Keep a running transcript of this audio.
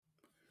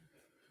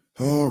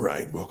All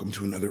right, welcome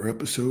to another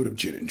episode of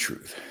Gin and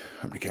Truth.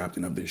 I'm the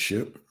captain of this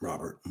ship,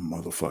 Robert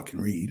motherfucking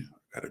Reed.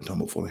 Got a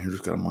tumble full of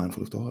just got a mind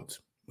full of thoughts.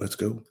 Let's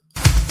go.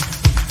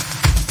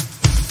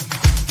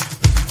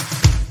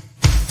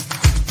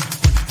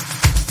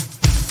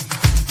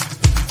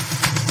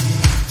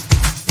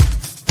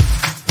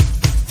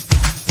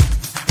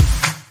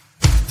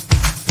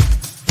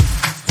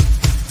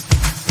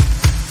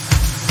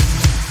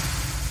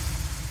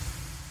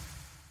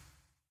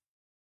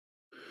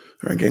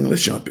 All right, gang,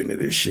 let's jump into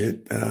this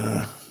shit.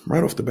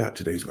 Right off the bat,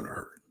 today's gonna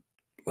hurt.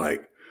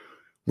 Like,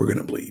 we're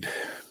gonna bleed.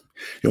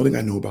 The only thing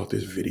I know about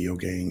this video,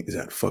 gang, is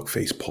that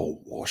fuckface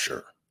Paul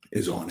Washer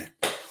is on it.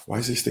 Why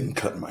is this thing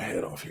cutting my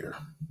head off here?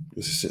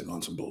 This is sitting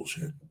on some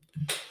bullshit.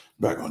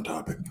 Back on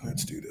topic.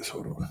 Let's do this.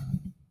 Hold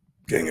on.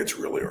 Gang, it's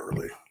really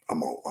early.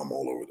 I'm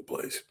all over the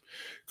place.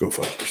 Go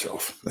fuck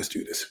yourself. Let's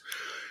do this.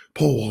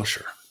 Paul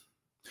Washer.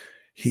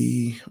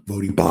 He,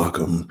 Vodi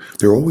Bakum,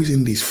 they're always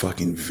in these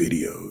fucking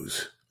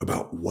videos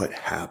about what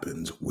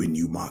happens when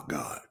you mock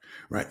God,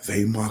 right?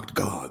 They mocked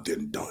God,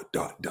 then ...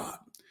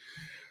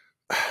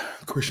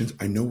 Christians,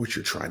 I know what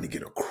you're trying to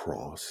get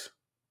across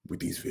with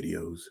these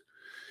videos.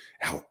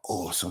 How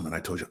awesome, and I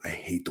told you I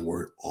hate the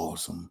word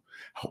awesome,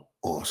 how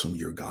awesome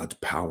your God's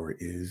power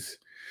is.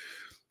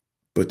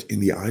 But in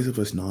the eyes of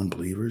us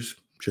non-believers,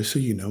 just so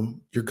you know,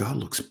 your God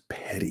looks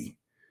petty.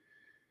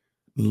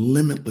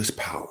 Limitless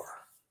power.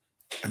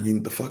 I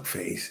mean, the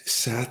fuckface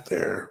sat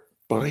there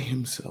by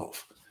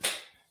himself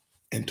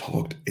and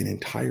talked an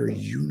entire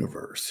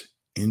universe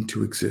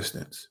into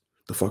existence.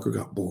 The fucker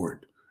got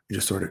bored and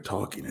just started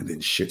talking, and then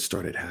shit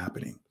started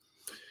happening.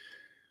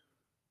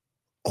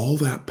 All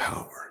that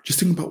power, just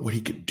think about what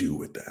he could do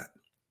with that.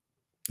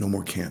 No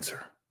more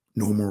cancer,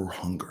 no more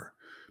hunger,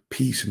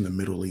 peace in the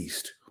Middle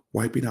East,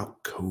 wiping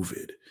out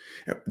COVID.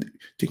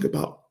 Think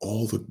about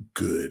all the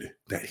good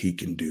that he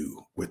can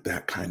do with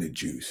that kind of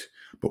juice.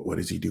 But what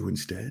does he do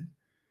instead?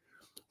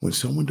 When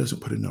someone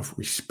doesn't put enough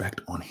respect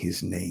on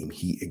his name,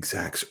 he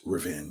exacts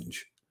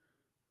revenge.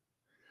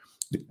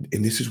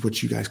 And this is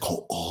what you guys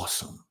call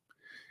awesome.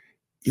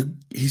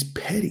 He's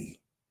petty.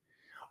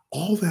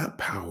 All that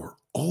power,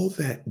 all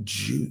that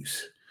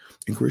juice.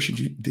 And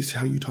Christians, this is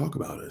how you talk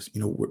about us.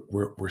 You know,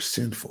 we're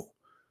sinful.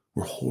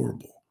 We're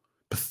horrible,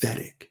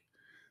 pathetic.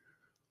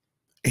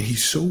 And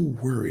he's so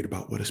worried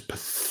about what his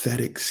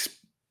pathetic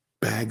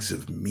bags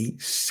of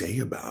meat say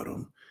about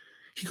him.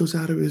 He goes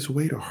out of his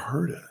way to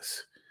hurt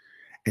us.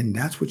 And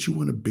that's what you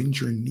want to bend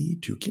your knee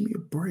to. Give me a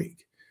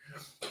break.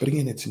 But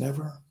again, it's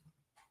never.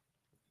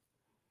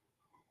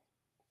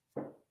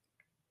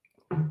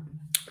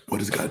 What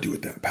does God do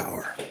with that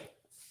power?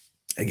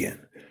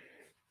 Again,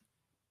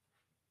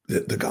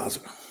 the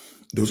Gaza.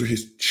 Those are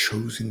his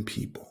chosen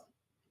people.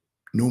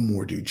 No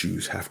more do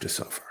Jews have to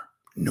suffer.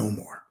 No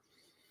more.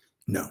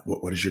 No.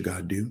 What does your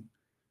God do?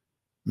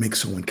 Make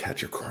someone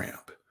catch a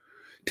cramp.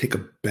 Take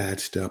a bad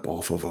step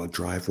off of a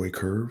driveway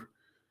curve.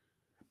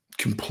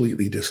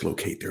 Completely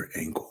dislocate their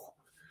ankle.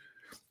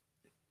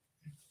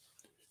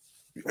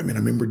 I mean, I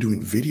remember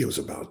doing videos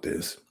about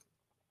this,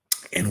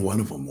 and one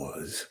of them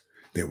was,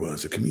 there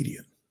was a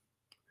comedian.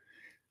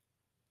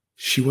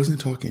 She wasn't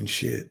talking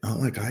shit, not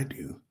like I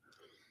do.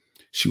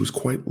 She was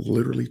quite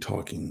literally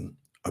talking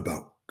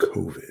about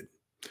COVID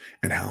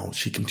and how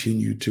she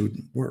continued to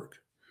work.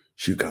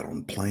 She got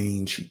on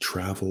planes, she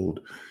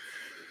traveled,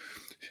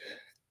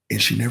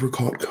 and she never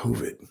caught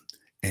COVID.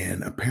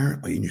 And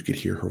apparently, and you could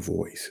hear her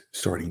voice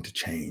starting to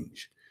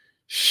change.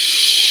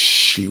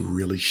 She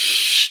really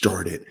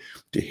started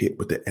to hit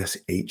with the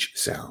SH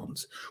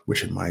sounds,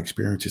 which in my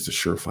experience is a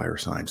surefire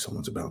sign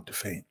someone's about to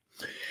faint.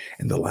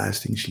 And the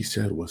last thing she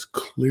said was,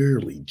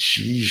 clearly,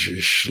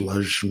 Jesus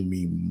loves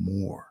me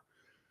more.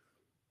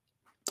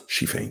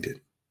 She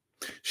fainted.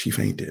 She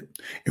fainted.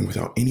 And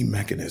without any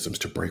mechanisms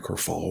to break her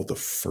fall, the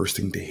first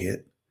thing to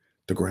hit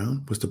the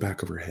ground was the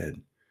back of her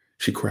head.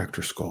 She cracked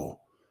her skull.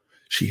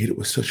 She hit it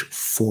with such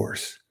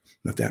force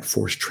that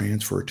force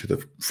transferred to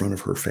the front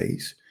of her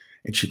face,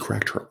 and she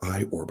cracked her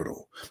eye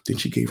orbital. Then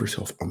she gave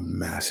herself a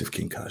massive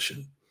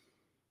concussion.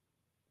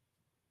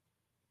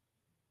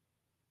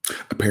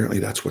 Apparently,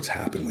 that's what's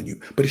happened when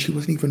you, but she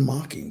wasn't even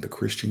mocking the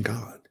Christian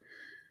God.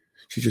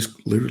 She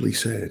just literally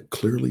said,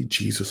 clearly,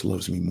 Jesus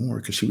loves me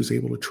more, because she was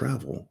able to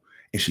travel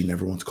and she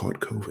never once caught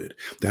COVID.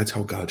 That's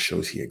how God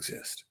shows he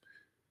exists,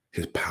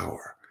 his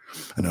power.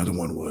 Another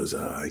one was,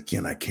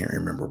 again, I can't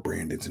remember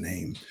Brandon's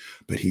name,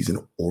 but he's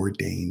an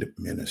ordained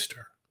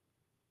minister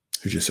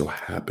who just so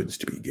happens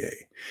to be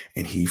gay.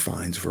 And he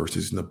finds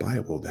verses in the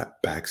Bible that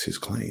backs his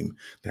claim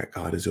that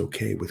God is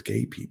okay with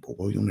gay people.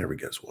 Well, you'll never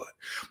guess what.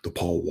 The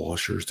Paul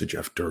Washers, the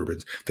Jeff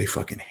Durbins, they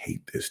fucking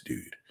hate this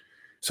dude.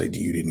 Say,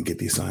 you didn't get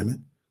the assignment?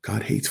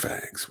 God hates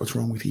fags. What's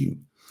wrong with you?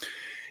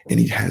 And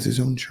he has his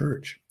own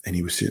church. And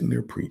he was sitting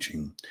there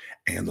preaching,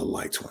 and the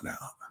lights went out.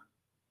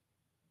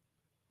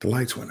 The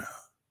lights went out.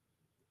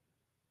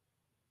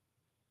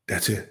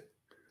 That's it.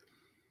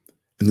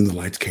 And then the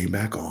lights came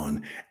back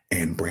on,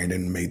 and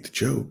Brandon made the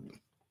joke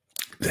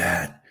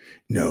that,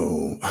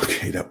 no,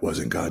 okay, that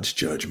wasn't God's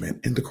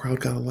judgment. And the crowd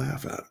got a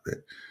laugh out of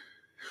it.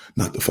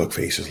 Not the fuck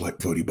faces like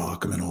Vody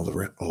Bakum and all the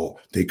rest. Oh,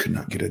 they could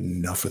not get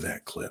enough of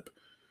that clip.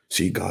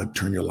 See, God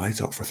turn your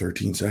lights out for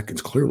 13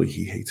 seconds. Clearly,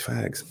 he hates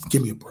fags.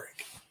 Give me a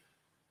break.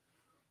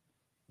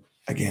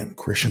 Again,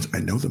 Christians, I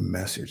know the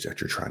message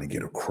that you're trying to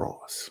get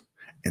across.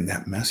 And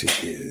that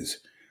message is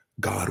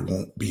God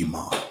won't be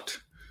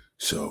mocked.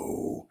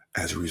 So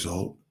as a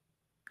result,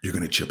 you're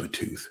going to chip a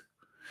tooth.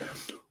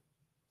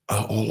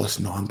 All us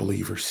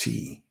non-believers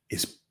see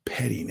is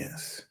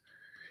pettiness.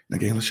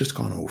 And again, let's just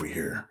go on over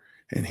here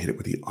and hit it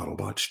with the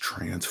Autobots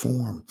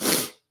transform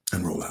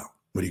and roll out.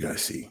 What do you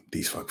guys see?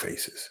 These fuck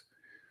faces,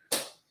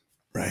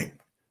 right?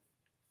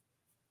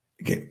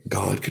 Again,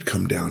 God could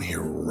come down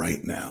here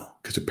right now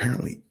because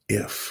apparently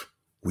if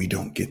we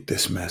don't get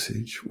this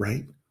message,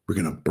 right, we're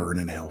going to burn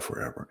in hell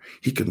forever.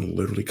 He can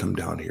literally come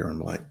down here and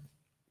be like,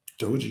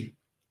 told you,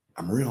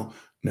 I'm real.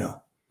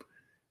 No.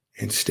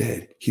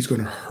 Instead, he's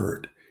going to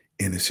hurt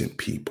innocent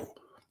people.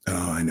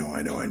 Oh, I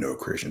know,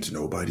 Christians.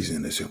 Nobody's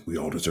innocent. We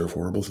all deserve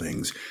horrible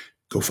things.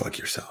 Go fuck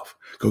yourself.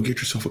 Go get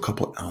yourself a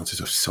couple ounces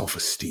of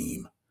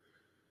self-esteem.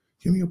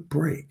 Give me a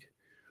break.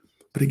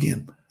 But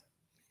again,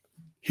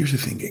 here's the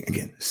thing.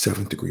 Again,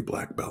 7th degree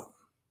black belt.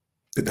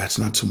 That's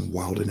not some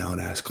wild and out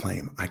ass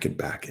claim. I could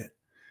back it.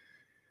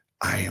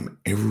 I am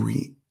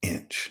every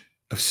inch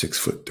of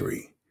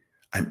 6'3".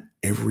 I'm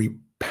every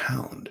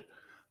pound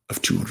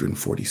of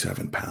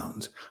 247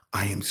 pounds.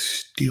 I am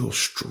still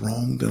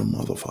strong than a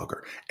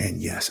motherfucker.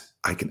 And yes,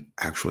 I can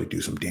actually do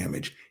some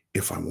damage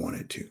if I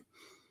wanted to.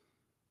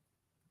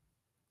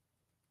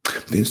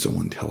 Then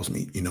someone tells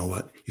me, you know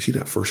what? You see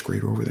that first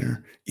grader over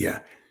there?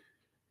 Yeah.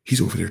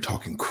 He's over there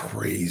talking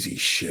crazy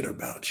shit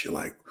about you,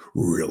 like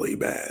really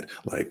bad,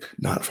 like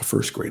not for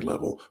first grade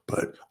level,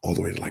 but all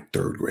the way to like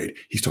 3rd grade.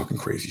 He's talking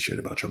crazy shit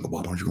about you. Uncle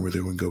Bob, aren't you going over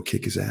there and go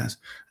kick his ass?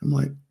 I'm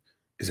like,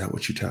 is that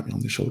what you tap me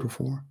on the shoulder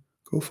for?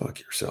 Go fuck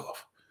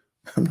yourself.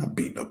 I'm not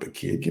beating up a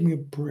kid. Give me a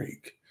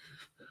break.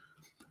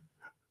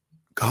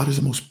 God is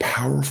the most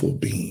powerful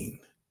being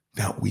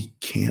that we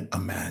can't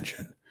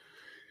imagine.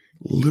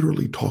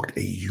 Literally talked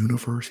a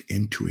universe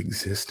into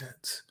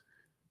existence.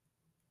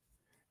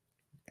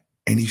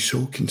 And he's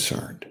so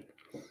concerned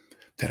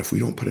that if we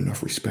don't put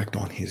enough respect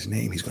on his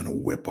name, he's going to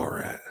whip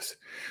our ass.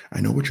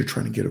 I know what you're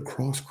trying to get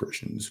across,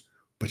 Christians,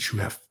 but you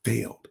have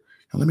failed.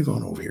 Now, let me go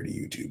on over here to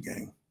YouTube,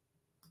 gang.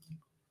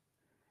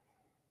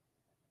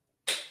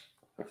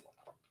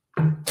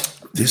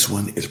 This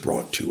one is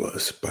brought to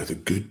us by the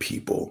good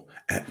people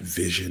at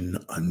Vision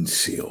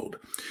Unsealed.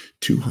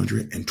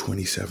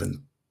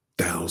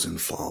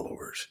 227,000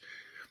 followers.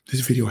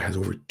 This video has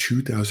over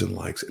 2,000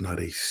 likes and not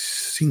a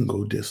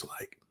single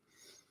dislike.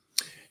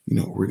 You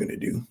know what we're going to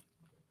do?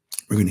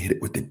 We're going to hit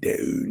it with the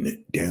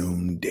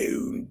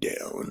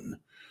down.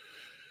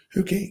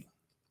 Okay.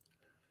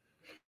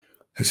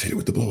 Let's hit it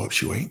with the blow up,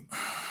 shoe, eh?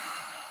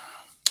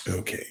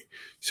 Okay.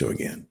 So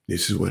again,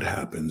 this is what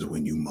happens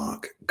when you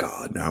mock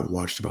God. Now, I've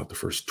watched about the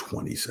first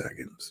 20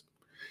 seconds.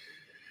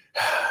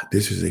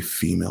 This is a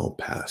female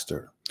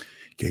pastor.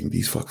 Gang,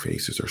 these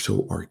fuckfaces are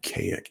so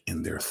archaic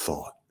in their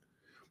thought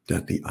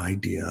that the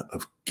idea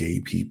of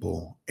gay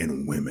people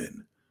and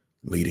women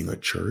leading a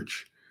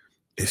church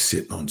is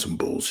sitting on some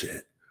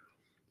bullshit.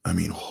 I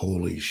mean,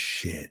 holy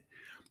shit.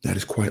 That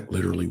is quite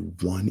literally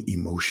one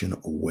emotion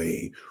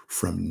away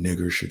from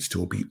niggers should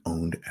still be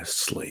owned as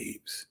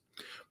slaves.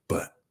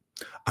 But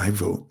I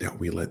vote that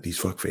we let these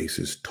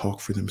fuckfaces talk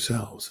for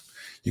themselves.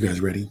 You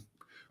guys ready?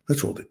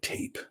 Let's roll the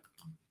tape.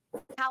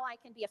 How I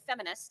can be a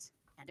feminist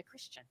and a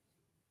Christian.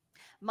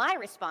 My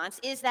response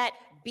is that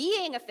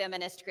being a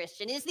feminist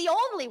Christian is the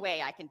only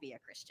way I can be a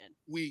Christian.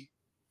 We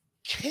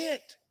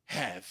can't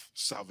have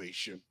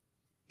salvation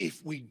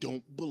if we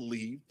don't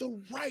believe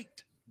the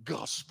right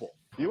gospel.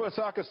 U.S.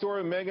 soccer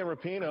star Megan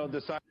Rapinoe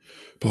decided.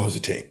 Pause the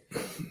tape.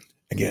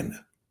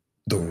 Again,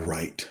 the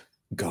right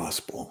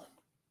gospel.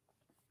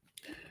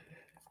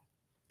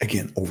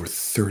 Again, over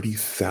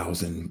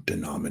 30,000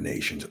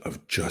 denominations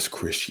of just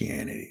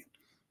Christianity.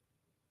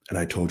 And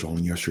I told you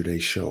on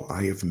yesterday's show,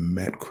 I have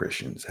met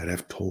Christians that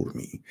have told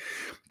me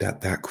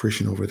that that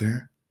Christian over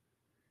there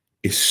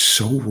is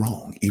so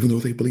wrong, even though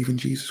they believe in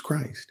Jesus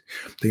Christ.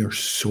 They are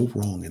so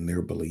wrong in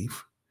their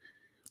belief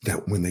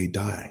that when they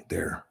die,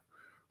 they're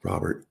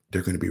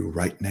going to be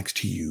right next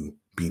to you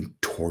being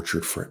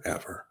tortured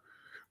forever,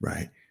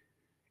 right?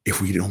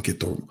 If we don't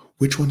get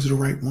which one's the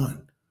right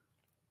one?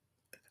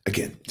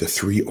 Again, the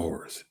 3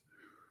 R's: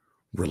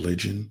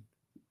 religion,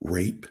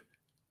 rape,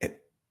 and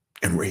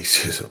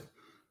racism.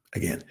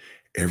 Again,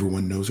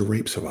 everyone knows a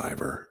rape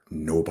survivor.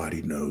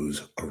 Nobody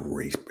knows a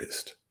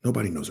rapist.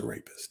 Nobody knows a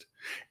rapist.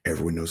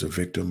 Everyone knows a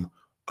victim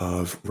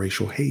of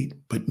racial hate,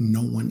 but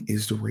no one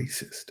is the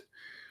racist.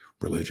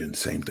 Religion,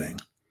 same thing.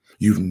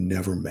 You've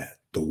never met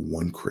the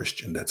one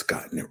Christian that's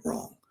gotten it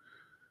wrong.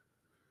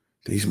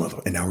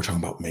 And now we're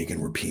talking about Megan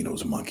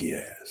Rapinoe's monkey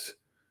ass.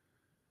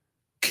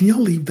 Can y'all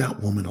leave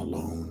that woman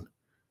alone?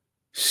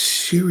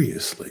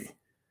 Seriously.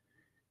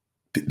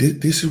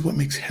 This is what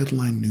makes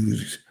headline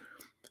news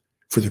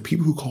for the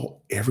people who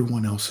call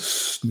everyone else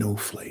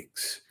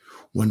snowflakes.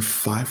 One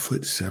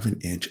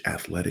 5'7"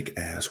 athletic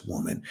ass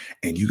woman,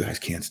 and you guys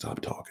can't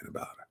stop talking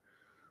about her.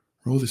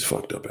 Roll this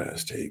fucked up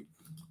ass tape.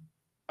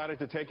 Decided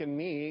to take a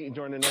knee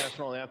during the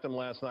national anthem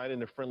last night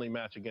in a friendly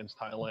match against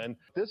Thailand.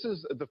 This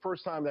is the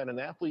first time that an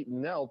athlete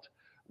knelt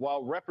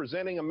while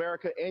representing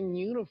America in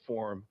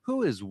uniform.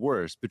 Who is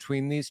worse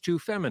between these two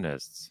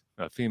feminists?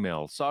 A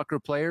female soccer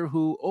player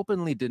who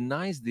openly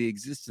denies the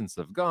existence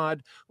of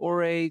God,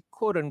 or a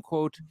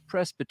quote-unquote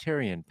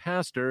Presbyterian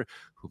pastor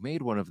who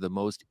made one of the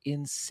most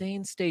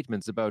insane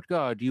statements about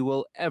God you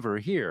will ever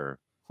hear?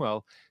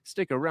 Well,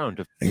 stick around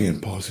to...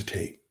 Again, pause the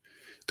tape.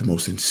 The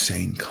most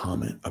insane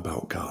comment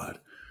about God.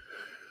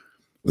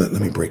 Let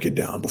me break it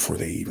down before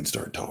they even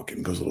start talking.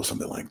 It goes a little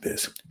something like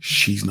this.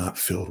 She's not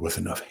filled with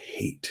enough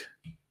hate.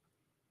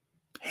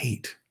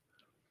 Hate.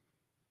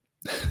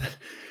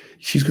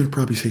 She's going to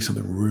probably say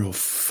something real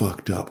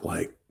fucked up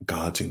like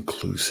God's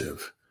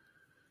inclusive.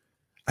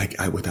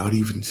 I without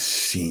even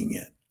seeing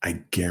it,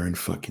 I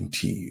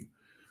guarantee you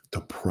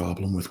the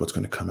problem with what's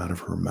going to come out of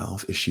her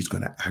mouth is she's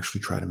going to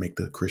actually try to make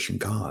the Christian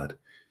God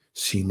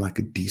seem like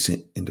a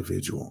decent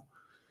individual.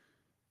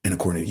 And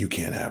according to you,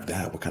 can't have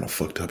that. What kind of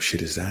fucked up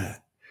shit is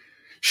that?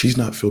 She's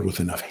not filled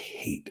with enough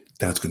hate.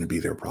 That's going to be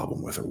their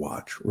problem with her.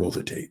 Watch. Roll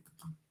the tape.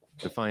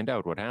 To find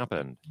out what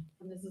happened.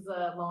 And this is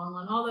a long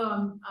one, although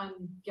I'm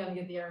gonna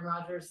get the Aaron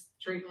Rodgers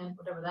treatment,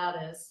 whatever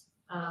that is.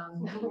 So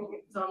I'm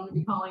gonna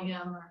be calling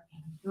him or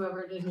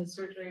whoever did his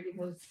surgery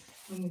because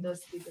when he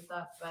does speak of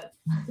stuff. But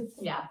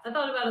yeah, I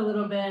thought about it a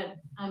little bit.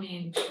 I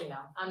mean, you know,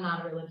 I'm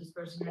not a religious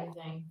person or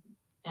anything,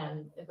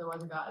 and if there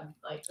was a God,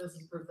 like this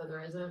is proof that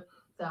there isn't.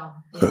 So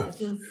yeah,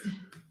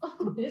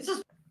 it's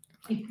just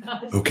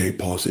because. Okay,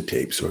 pause the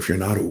tape. So if you're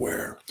not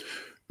aware,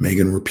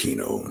 Megan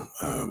Rapinoe,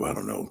 I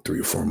don't know, 3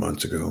 or 4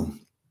 months ago,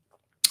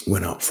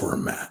 went out for a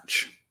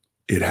match.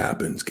 It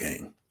happens,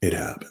 gang. It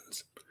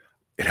happens.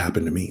 It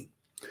happened to me.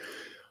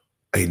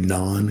 A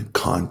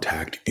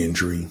non-contact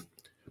injury,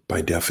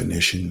 by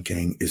definition,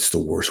 gang, is the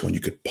worst one you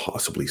could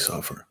possibly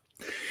suffer.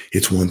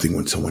 It's one thing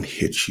when someone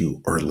hits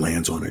you or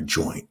lands on a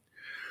joint,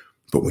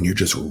 but when you're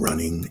just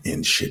running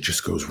and shit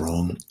just goes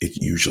wrong, it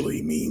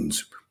usually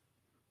means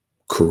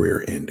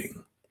career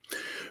ending.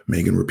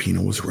 Megan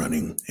Rapinoe was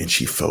running and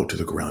she fell to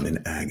the ground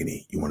in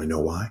agony. You want to know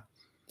why?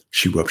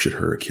 She ruptured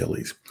her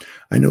Achilles.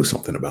 I know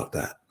something about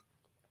that.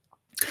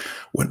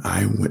 When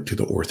I went to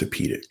the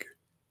orthopedic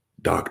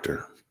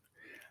doctor,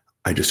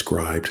 I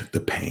described the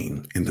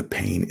pain, and the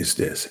pain is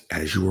this.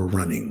 As you are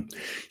running,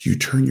 you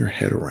turn your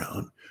head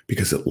around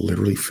because it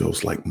literally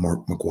feels like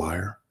Mark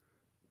McGuire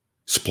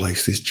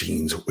spliced his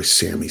jeans with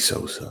Sammy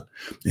Sosa,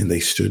 and they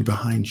stood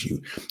behind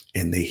you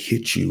and they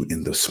hit you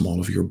in the small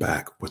of your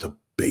back with a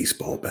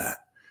baseball bat.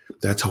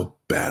 That's how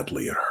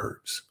badly it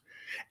hurts.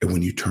 And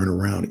when you turn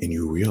around and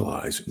you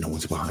realize no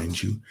one's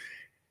behind you,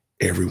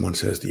 everyone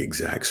says the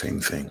exact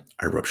same thing.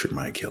 I ruptured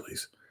my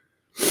Achilles.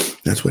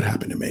 That's what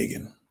happened to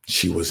Megan.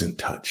 She wasn't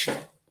touched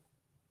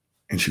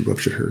and she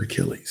ruptured her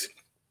Achilles.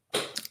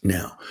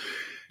 Now,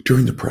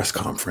 during the press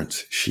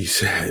conference, she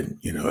said,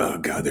 oh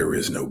God, there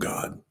is no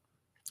God.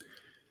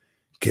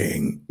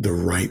 Gang, the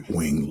right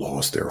wing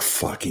lost their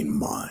fucking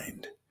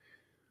mind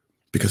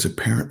because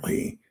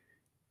apparently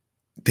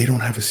they don't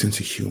have a sense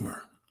of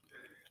humor.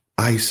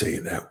 I say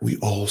that. We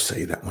all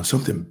say that when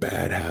something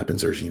bad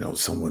happens, there's,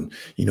 someone,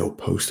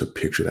 posts a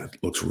picture that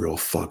looks real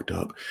fucked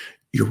up.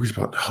 You're always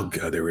about, oh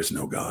God, there is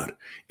no God.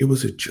 It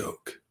was a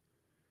joke.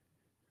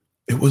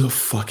 It was a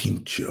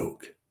fucking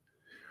joke.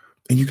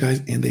 And you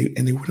guys, and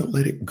they wouldn't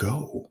let it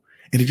go.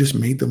 And it just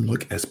made them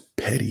look as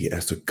petty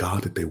as the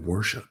God that they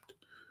worshiped.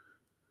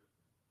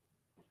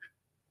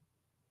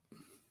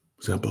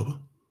 Is that Bubba?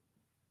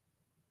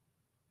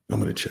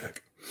 I'm going to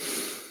check.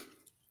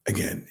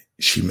 Again,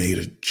 she made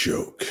a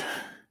joke.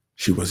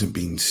 She wasn't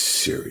being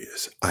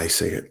serious. I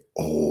say it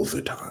all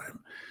the time.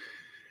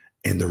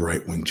 And the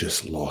right wing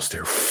just lost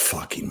their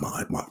fucking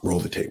mind. Roll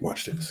the tape.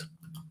 Watch this.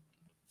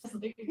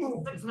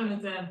 6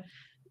 minutes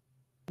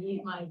in,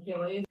 eat my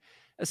Achilles.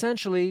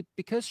 Essentially,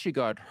 because she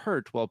got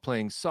hurt while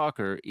playing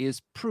soccer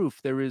is proof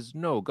there is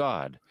no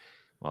God.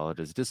 While it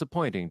is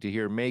disappointing to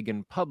hear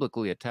Megan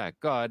publicly attack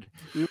God,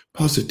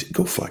 pause it.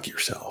 Go fuck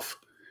yourself.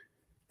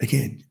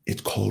 Again,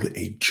 it's called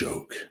a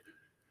joke.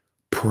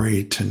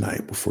 Pray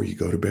tonight before you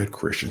go to bed,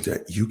 Christians,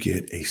 that you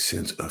get a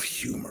sense of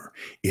humor.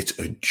 It's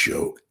a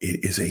joke.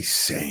 It is a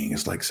saying.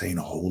 It's like saying,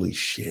 holy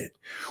shit.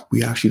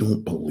 We actually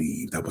don't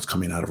believe that what's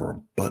coming out of our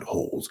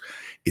buttholes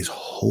is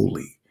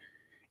holy.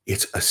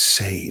 It's a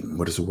saying.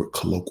 What is the word?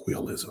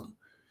 Colloquialism.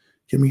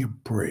 Give me a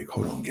break.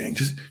 Hold on, gang.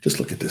 Just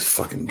look at this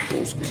fucking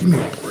bullshit. Give me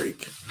a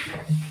break.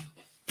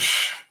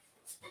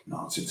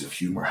 Nonsense of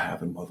humor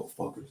having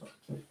motherfuckers.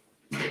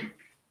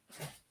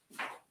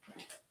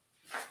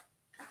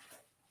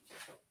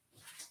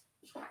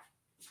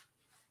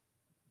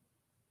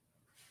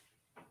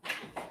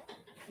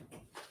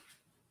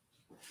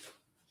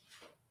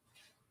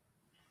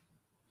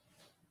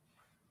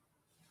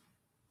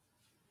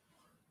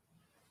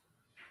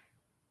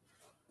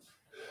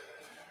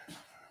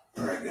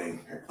 All right,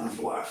 gang. I'm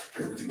black.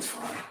 Everything's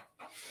fine.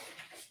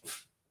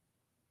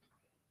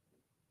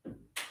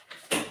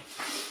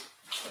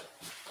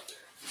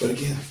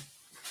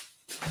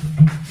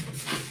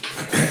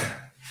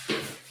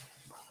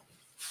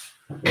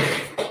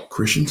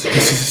 Christians,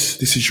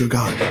 this is your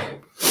God.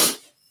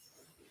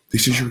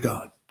 This is your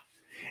God.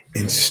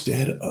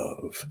 Instead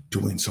of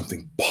doing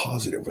something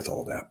positive with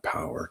all that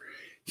power,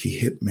 he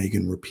hit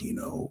Megan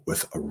Rapinoe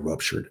with a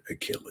ruptured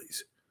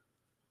Achilles.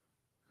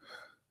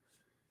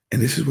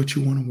 And this is what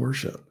you want to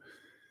worship.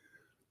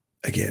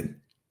 Again,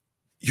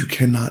 you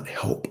cannot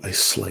help a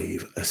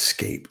slave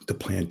escape the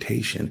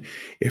plantation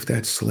if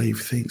that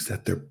slave thinks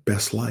that their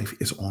best life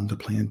is on the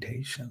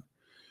plantation,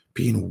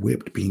 being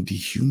whipped, being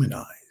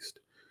dehumanized,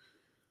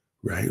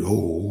 right?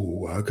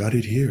 Oh, I got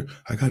it here.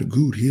 I got it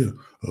good here.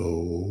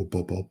 Oh,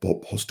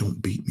 boss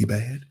don't beat me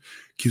bad.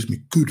 Gives me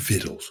good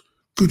victuals,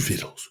 good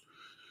victuals.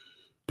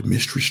 The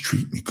mistress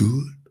treat me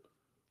good.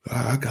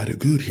 I got it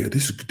good here.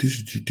 This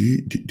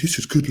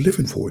is good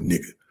living for a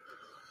nigga.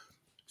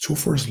 So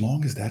for as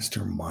long as that's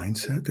their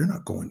mindset, they're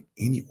not going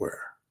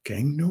anywhere,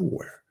 gang,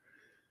 nowhere.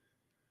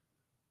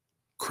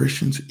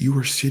 Christians, you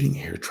are sitting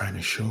here trying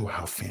to show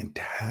how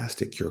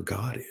fantastic your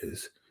God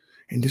is,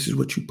 and this is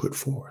what you put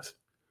forth.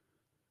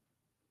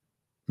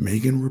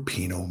 Megan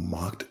Rapinoe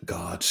mocked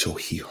God, so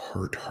he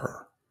hurt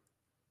her.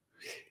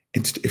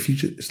 And if you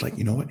just, it's like,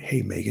 you know what?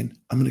 Hey, Megan,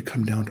 I'm going to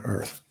come down to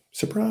earth.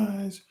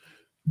 Surprise.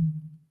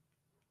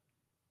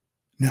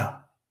 No.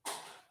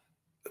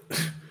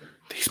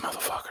 These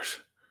motherfuckers.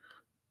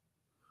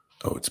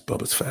 Oh, it's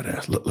Bubba's fat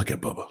ass. Look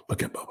at Bubba.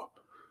 Look at Bubba.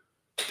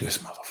 This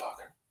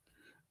motherfucker.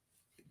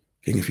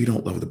 King, if you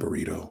don't love the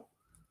burrito,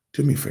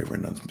 do me a favor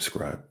and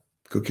unsubscribe.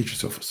 Go get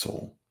yourself a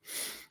soul.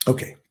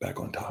 Okay,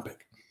 back on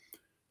topic.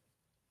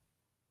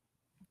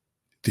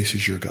 This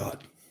is your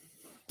God.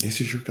 This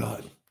is your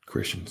God,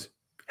 Christians.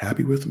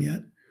 Happy with me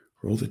yet?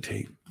 Roll the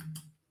tape.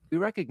 We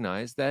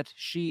recognize that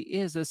she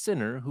is a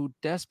sinner who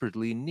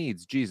desperately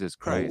needs Jesus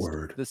Christ,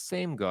 the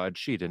same God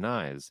she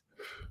denies.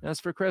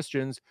 As for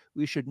Christians,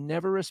 we should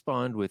never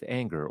respond with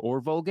anger or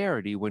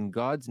vulgarity when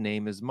God's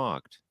name is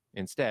mocked.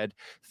 Instead,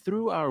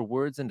 through our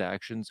words and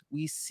actions,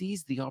 we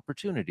seize the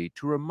opportunity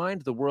to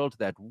remind the world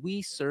that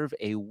we serve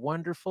a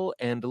wonderful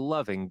and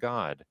loving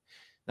God.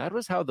 That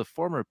was how the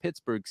former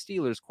Pittsburgh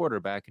Steelers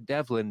quarterback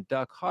Devlin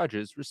Duck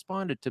Hodges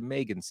responded to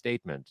Megan's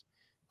statement.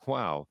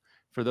 Wow.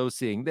 For those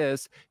seeing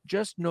this,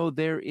 just know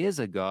there is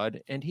a God,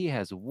 and he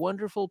has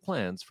wonderful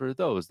plans for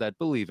those that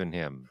believe in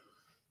him.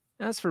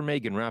 As for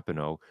Megan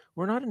Rapinoe,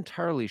 we're not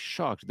entirely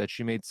shocked that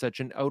she made such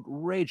an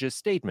outrageous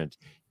statement,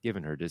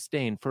 given her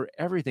disdain for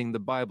everything the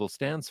Bible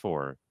stands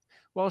for.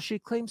 While she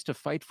claims to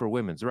fight for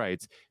women's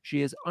rights,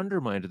 she has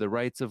undermined the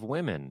rights of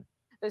women.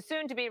 The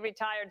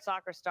soon-to-be-retired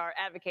soccer star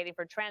advocating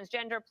for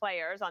transgender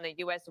players on the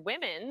U.S.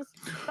 women's...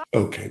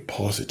 Okay,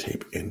 pause the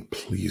tape and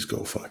please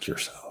go fuck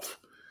yourself.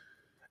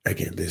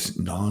 Again, this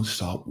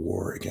nonstop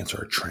war against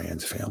our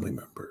trans family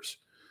members.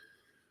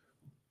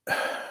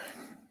 I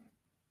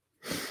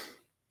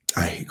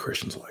hate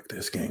Christians like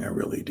this, gang. I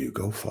really do.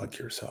 Go fuck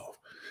yourself.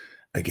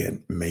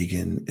 Again,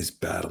 Megan is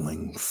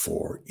battling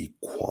for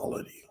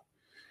equality.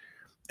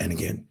 And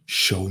again,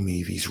 show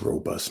me these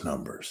robust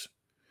numbers.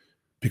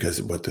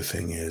 Because what the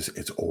thing is,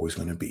 it's always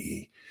going to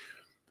be,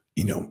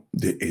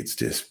 it's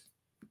this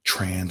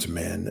trans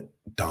men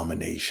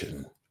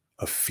domination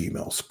of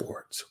female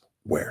sports.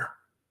 Where?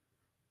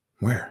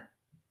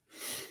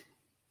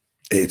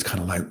 It's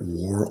kind of like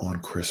war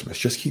on Christmas.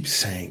 Just keep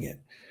saying it.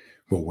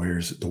 Well,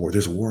 where's the war?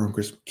 There's a war on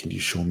Christmas. Can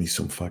you show me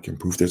some fucking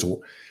proof? There's a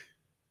war.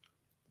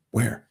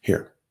 Where?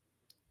 Here.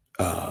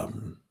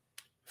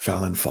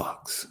 Fallon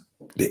Fox,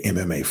 the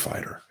MMA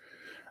fighter.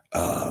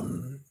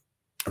 I'm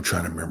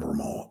trying to remember them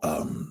all.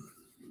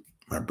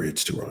 My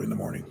brain's too early in the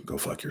morning. Go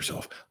fuck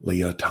yourself.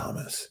 Leah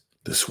Thomas,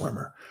 the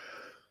swimmer.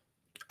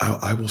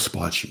 I will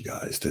spot you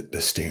guys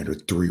the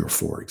standard 3 or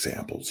 4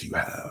 examples you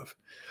have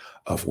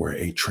of where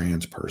a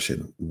trans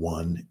person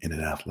won in an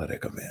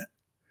athletic event.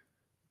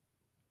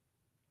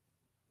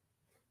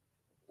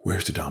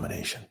 Where's the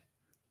domination?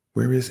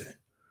 Where is it?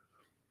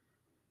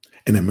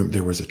 And I remember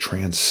there was a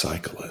trans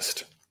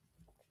cyclist.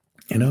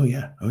 And oh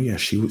yeah,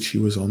 she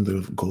was on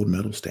the gold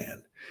medal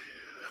stand.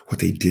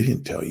 What they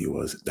didn't tell you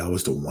was that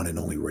was the one and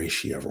only race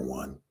she ever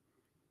won.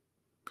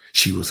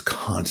 She was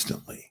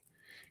constantly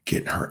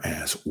getting her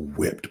ass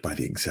whipped by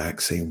the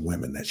exact same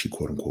women that she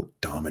quote unquote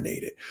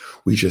dominated.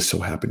 We just so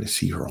happened to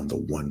see her on the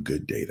one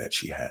good day that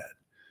she had.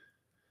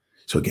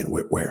 So again,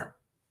 where?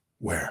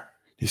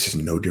 This is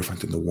no different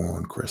than the war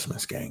on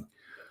Christmas, gang,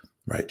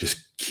 right? Just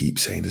keep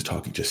saying this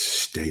talking. Just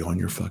stay on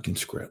your fucking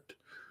script.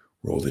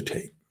 Roll the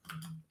tape.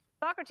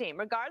 Soccer team,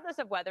 regardless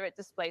of whether it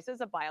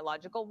displaces a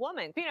biological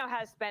woman. Rapinoe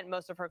has spent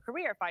most of her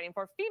career fighting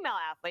for female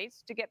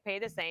athletes to get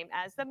paid the same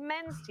as the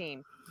men's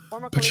team.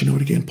 But you know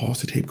what, again,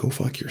 pause the tape, go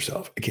fuck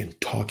yourself. Again,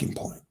 talking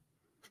point.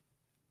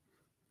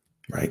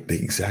 Right? The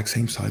exact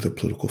same side of the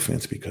political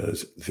fence,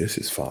 because this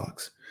is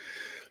Fox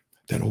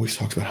that always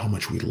talks about how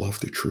much we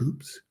love the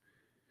troops.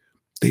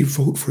 They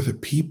vote for the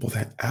people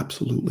that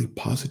absolutely,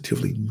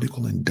 positively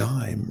nickel and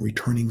dime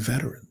returning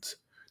veterans.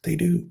 They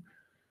do.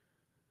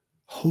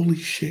 Holy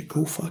shit,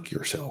 go fuck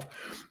yourself.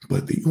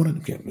 But you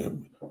want to get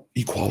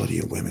equality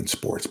in women's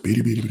sports.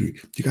 You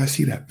guys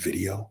see that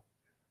video?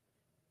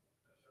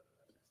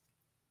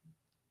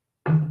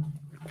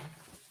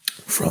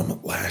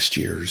 from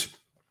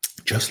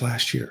just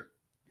last year,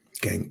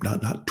 gang,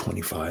 not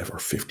 25 or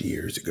 50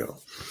 years ago,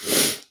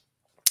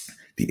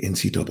 the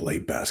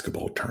NCAA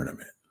basketball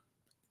tournament,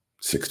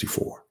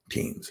 64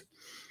 teams.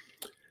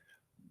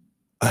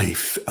 I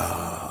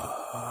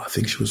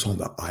think she was on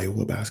the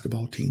Iowa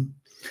basketball team,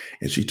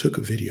 and she took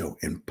a video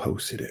and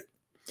posted it.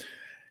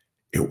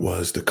 It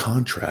was the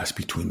contrast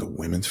between the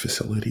women's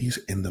facilities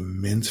and the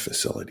men's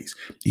facilities,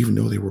 even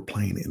though they were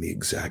playing in the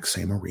exact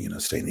same arena,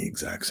 staying in the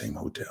exact same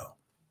hotel.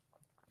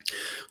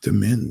 The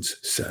men's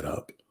set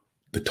up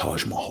the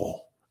Taj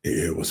Mahal.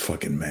 It was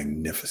fucking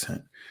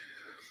magnificent.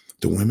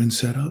 The women's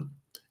setup,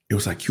 it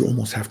was like you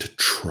almost have to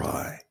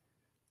try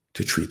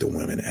to treat the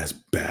women as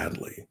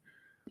badly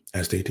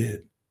as they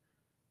did.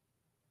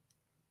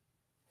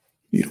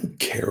 You don't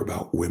care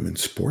about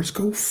women's sports.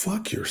 Go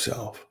fuck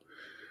yourself.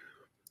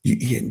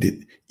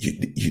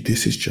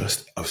 This is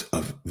just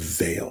a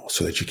veil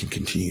so that you can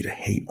continue to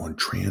hate on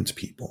trans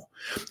people.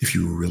 If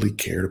you really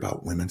cared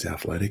about women's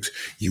athletics,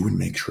 you would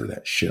make sure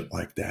that shit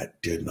like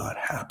that did not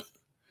happen.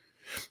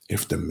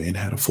 If the men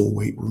had a full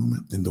weight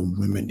room, then the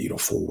women need a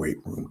full weight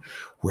room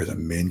where the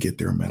men get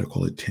their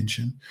medical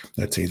attention.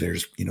 Let's say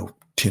there's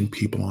 10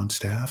 people on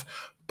staff,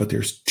 but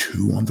there's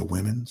 2 on the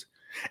women's.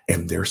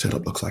 And their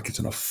setup looks like it's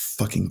in a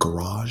fucking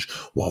garage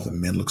while the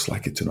men looks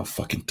like it's in a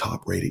fucking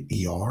top-rated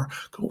ER.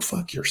 Go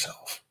fuck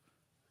yourself.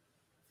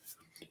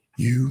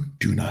 You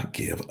do not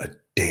give a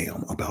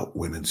damn about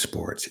women's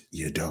sports.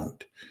 You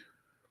don't.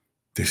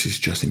 This is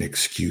just an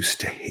excuse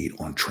to hate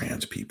on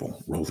trans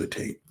people. Roll the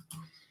tape.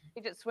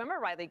 Swimmer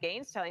Riley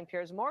Gaines telling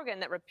Piers Morgan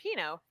that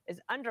Rapinoe is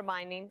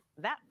undermining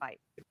that fight.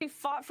 She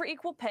fought for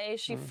equal pay.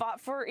 She fought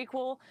for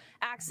equal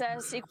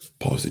access.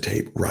 Pause the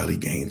tape. Riley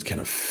Gaines can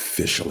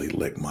officially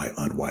lick my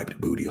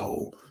unwiped booty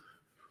hole.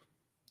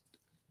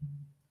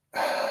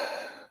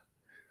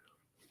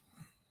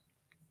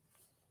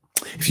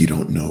 If you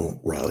don't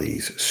know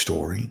Riley's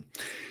story,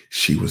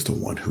 she was the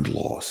one who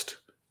lost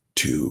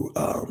to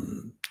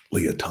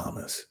Leah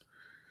Thomas.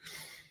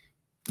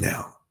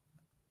 Now,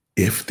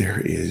 if there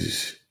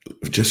is,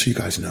 just so you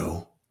guys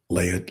know,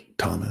 Leah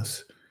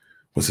Thomas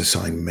was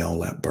assigned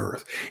male at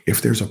birth.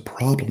 If there's a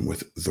problem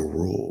with the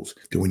rules,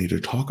 then we need to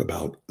talk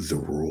about the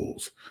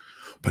rules.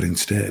 But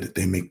instead,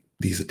 they make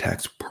these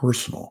attacks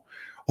personal.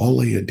 All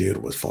Leah did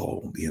was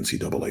follow the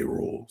NCAA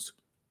rules.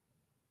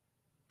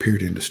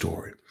 Period, end of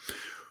story.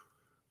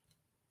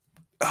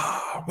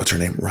 What's her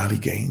name? Riley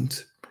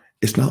Gaines.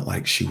 It's not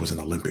like she was an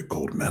Olympic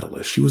gold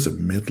medalist. She was a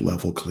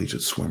mid-level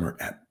collegiate swimmer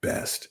at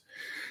best,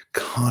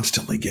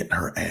 constantly getting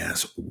her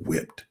ass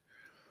whipped,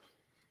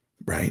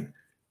 right?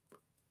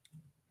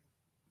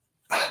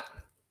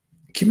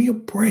 Give me a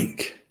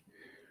break.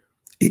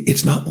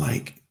 It's not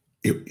like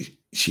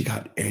she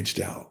got edged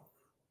out,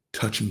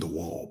 touching the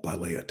wall by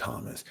Leah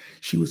Thomas.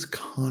 She was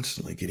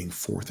constantly getting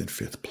 4th and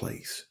 5th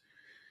place,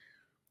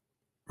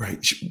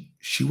 right?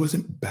 She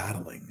wasn't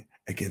battling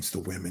against the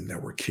women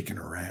that were kicking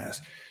her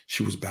ass.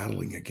 She was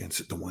battling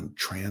against the one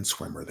trans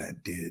swimmer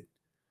that did.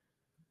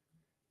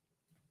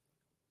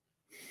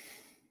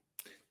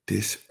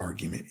 This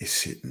argument is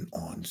sitting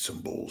on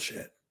some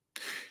bullshit.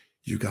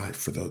 You got,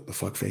 for the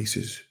fuck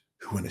faces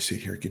who want to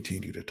sit here and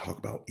continue to talk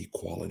about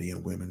equality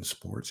in women's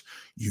sports,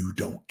 you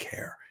don't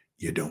care.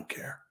 You don't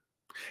care.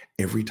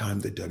 Every time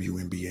the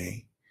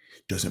WNBA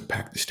doesn't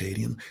pack the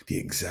stadium, the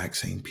exact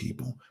same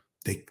people,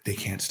 they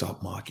can't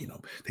stop mocking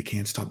them. They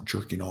can't stop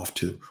jerking off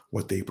to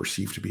what they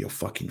perceive to be a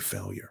fucking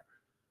failure.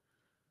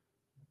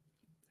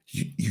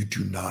 You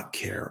do not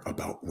care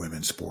about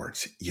women's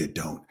sports. You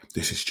don't.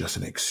 This is just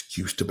an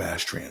excuse to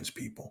bash trans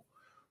people.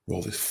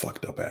 Roll this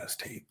fucked up ass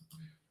tape.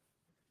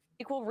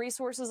 Equal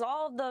resources,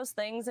 all of those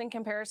things in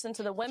comparison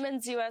to the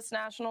women's U.S.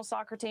 national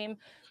soccer team,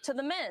 to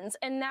the men's.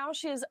 And now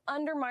she is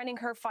undermining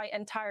her fight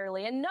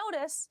entirely. And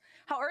notice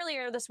how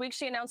earlier this week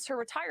she announced her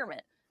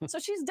retirement. So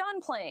she's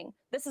done playing.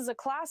 This is a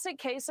classic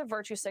case of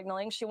virtue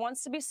signaling. She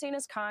wants to be seen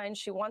as kind.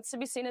 She wants to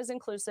be seen as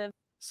inclusive.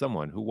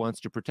 Someone who wants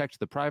to protect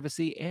the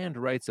privacy and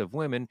rights of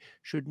women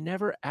should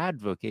never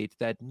advocate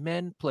that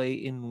men play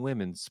in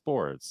women's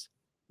sports.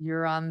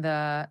 You're on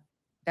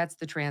that's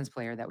the trans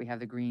player that we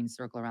have the green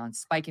circle around,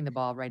 spiking the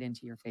ball right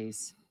into your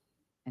face,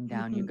 and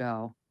down you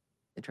go.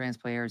 The trans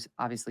player is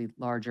obviously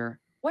larger.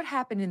 What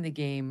happened in the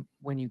game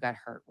when you got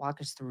hurt? Walk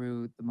us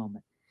through the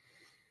moment.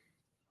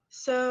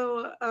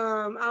 So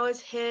I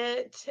was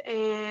hit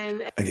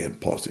and... Again,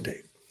 pause the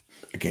tape.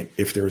 Again,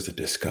 if there is a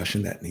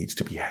discussion that needs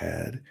to be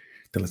had,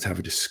 then let's have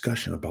a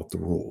discussion about the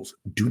rules.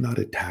 Do not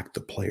attack the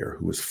player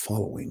who is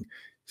following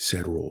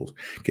said rules.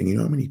 Can you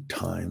know how many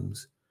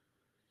times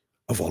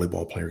a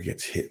volleyball player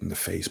gets hit in the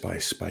face by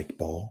a spiked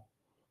ball?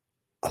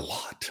 A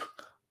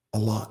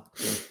lot,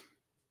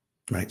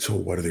 right? So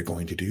what are they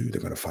going to do?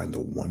 They're going to find the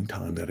one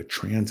time that a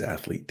trans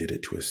athlete did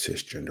it to a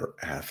cisgender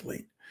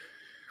athlete.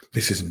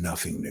 This is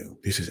nothing new.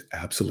 This is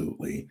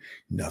absolutely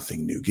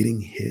nothing new.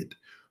 Getting hit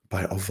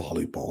by a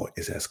volleyball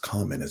is as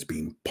common as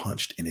being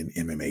punched in an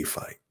MMA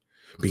fight,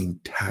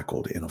 being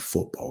tackled in a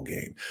football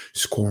game,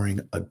 scoring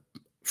a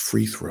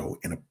free throw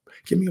in a...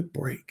 Give me a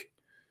break.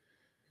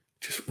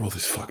 Just roll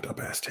this fucked up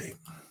ass tape.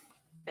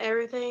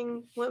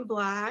 everything went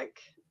black.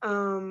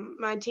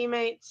 My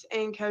teammates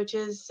and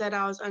coaches said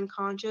I was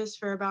unconscious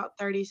for about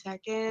 30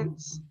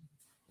 seconds.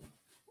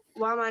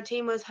 While my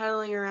team was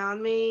huddling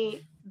around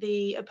me,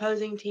 the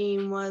opposing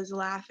team was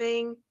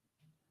laughing.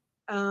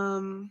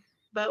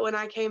 But when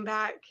I came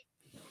back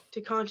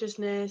to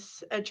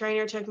consciousness, a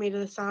trainer took me to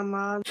the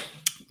sideline.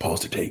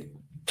 Pause the tape.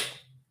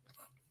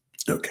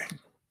 Okay.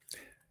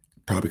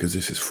 Probably because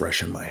this is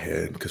fresh in my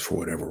head, because for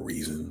whatever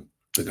reason,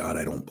 the God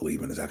I don't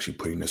believe in is actually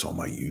putting this on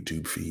my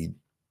YouTube feed.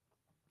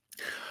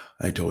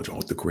 I told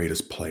y'all the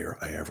greatest player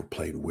I ever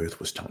played with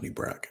was Tony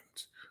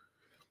Brackens.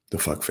 The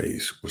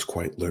fuckface was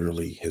quite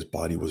literally, his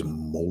body was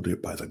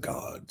molded by the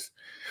gods,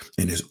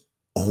 and his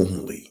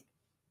only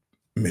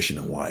mission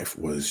in life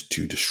was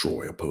to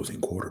destroy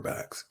opposing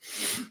quarterbacks.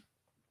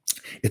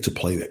 It's a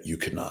play that you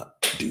cannot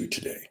do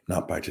today,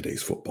 not by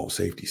today's football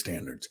safety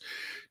standards.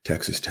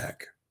 Texas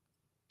Tech,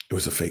 it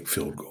was a fake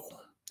field goal.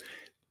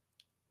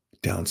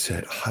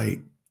 Downset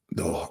height,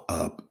 the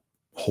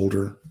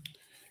holder,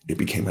 it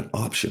became an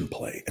option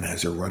play. And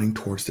as they're running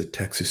towards the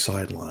Texas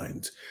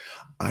sidelines,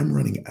 I'm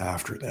running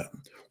after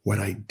them. What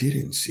I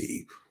didn't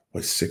see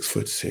was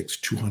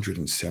 6'6",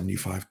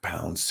 275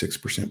 pounds,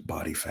 6%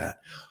 body fat.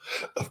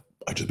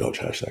 I just belch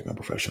hashtag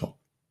unprofessional.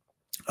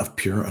 Of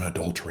pure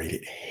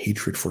unadulterated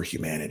hatred for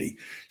humanity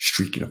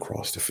streaking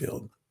across the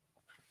field.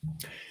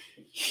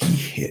 He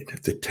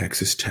hit the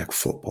Texas Tech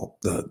football,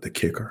 the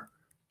kicker,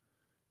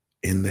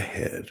 in the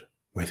head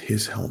with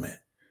his helmet.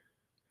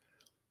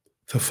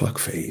 The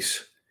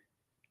fuckface.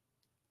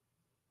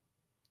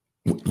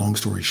 Long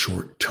story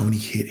short, Tony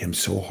hit him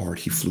so hard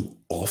he flew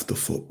off the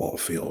football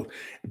field.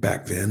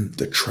 Back then,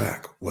 the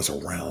track was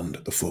around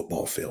the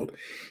football field.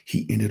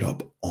 He ended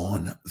up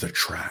on the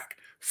track,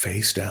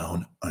 face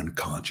down,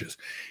 unconscious.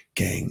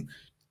 Gang,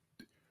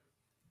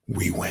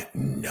 we went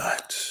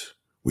nuts.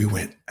 We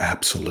went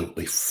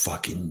absolutely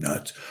fucking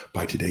nuts.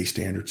 By today's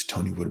standards,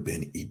 Tony would have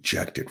been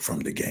ejected from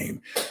the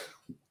game.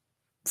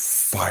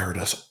 Fired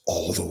us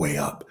all the way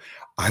up.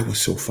 I was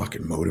so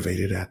fucking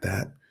motivated at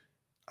that.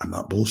 I'm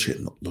not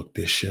bullshitting. Look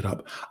this shit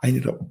up. I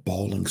ended up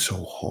bawling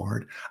so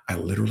hard, I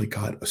literally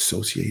got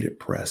Associated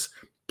Press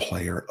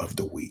Player of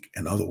the Week.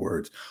 In other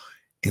words,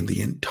 in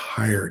the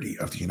entirety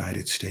of the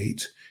United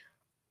States,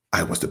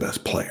 I was the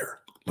best player.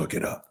 Look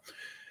it up.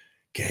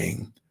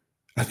 Gang,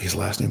 I think his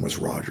last name was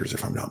Rogers,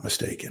 if I'm not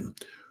mistaken.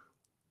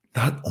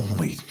 Not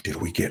only did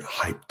we get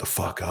hyped the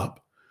fuck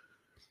up,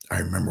 I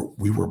remember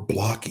we were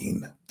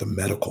blocking the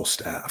medical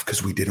staff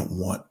because we didn't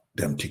want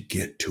them to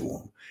get to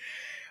him.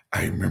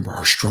 I remember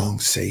our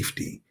strong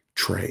safety,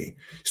 Trey,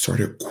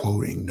 started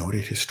quoting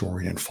noted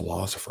historian and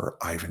philosopher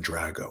Ivan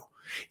Drago.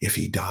 If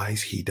he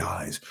dies, he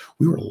dies.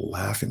 We were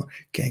laughing.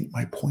 Gang,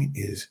 my point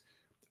is,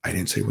 I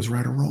didn't say it was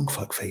right or wrong,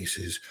 fuck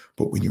faces,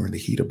 but when you're in the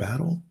heat of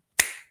battle,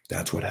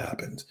 that's what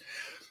happens.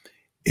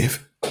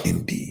 If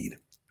indeed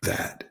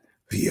that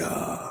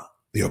the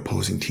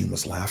opposing team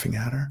was laughing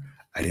at her,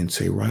 I didn't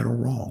say right or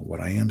wrong. What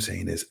I am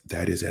saying is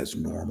that is as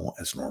normal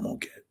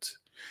gets.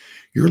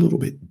 You're a little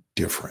bit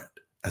different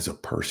as a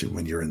person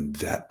when you're in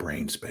that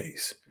brain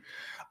space.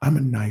 I'm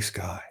a nice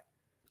guy.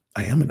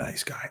 I am a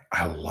nice guy.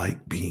 I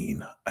like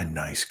being a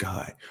nice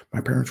guy.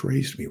 My parents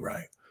raised me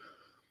right.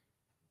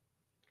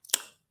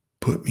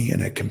 Put me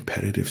in a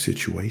competitive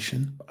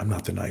situation, I'm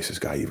not the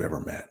nicest guy you've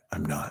ever met.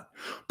 I'm not.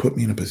 Put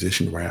me in a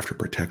position where I have to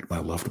protect my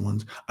loved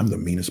ones, I'm the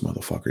meanest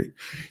motherfucker.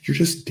 You're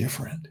just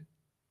different.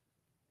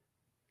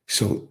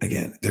 So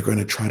again, they're going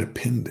to try to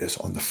pin this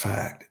on the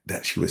fact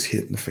that she was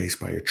hit in the face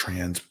by a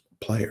trans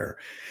player.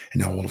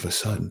 And now all of a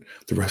sudden,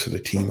 the rest of the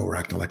team are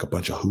acting like a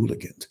bunch of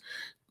hooligans.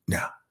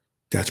 Now,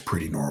 that's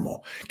pretty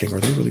normal. Gang, are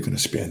they really going to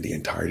spend the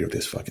entirety of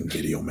this fucking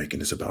video making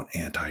this about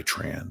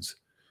anti-trans?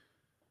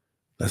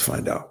 Let's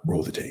find out.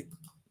 Roll the tape.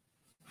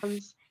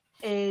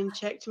 And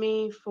checked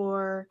me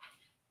for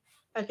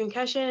a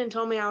concussion and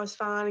told me I was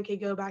fine and could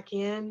go back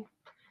in.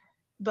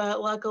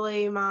 But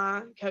luckily,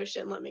 my coach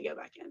didn't let me go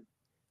back in.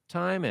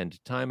 Time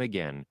and time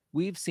again,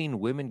 we've seen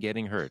women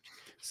getting hurt,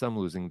 some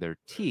losing their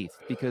teeth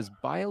because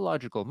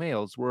biological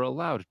males were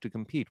allowed to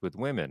compete with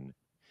women.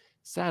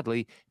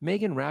 Sadly,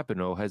 Megan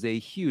Rapinoe has a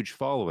huge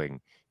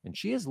following, and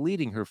she is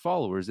leading her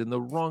followers in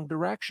the wrong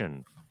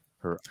direction.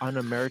 Her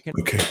un-American...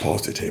 Okay,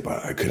 pause the tape.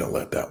 I couldn't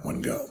let that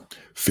one go.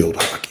 Field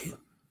hockey.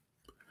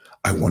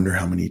 I wonder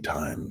how many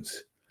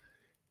times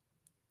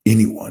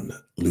anyone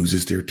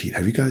loses their teeth.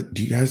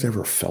 Do you guys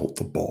ever felt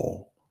the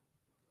ball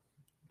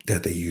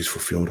that they use for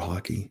field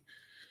hockey?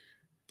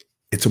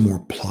 It's a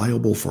more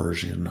pliable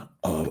version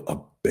of a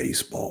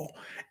baseball.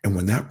 And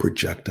when that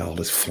projectile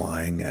is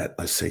flying at,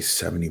 let's say,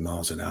 70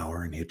 miles an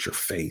hour and hits your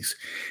face,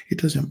 it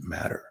doesn't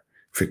matter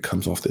if it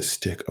comes off the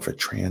stick of a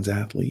trans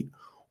athlete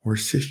or a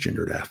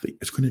cisgendered athlete.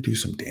 It's going to do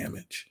some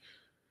damage.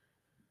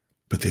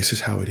 But this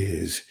is how it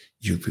is.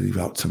 You leave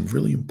out some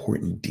really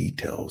important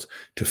details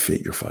to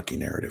fit your fucking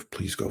narrative.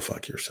 Please go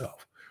fuck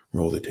yourself.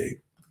 Roll the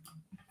tape.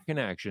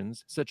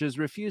 Actions such as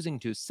refusing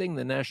to sing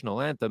the national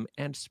anthem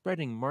and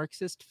spreading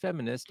Marxist,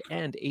 feminist,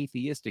 and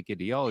atheistic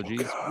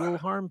ideologies will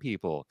harm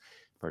people,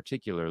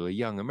 particularly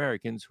young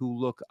Americans who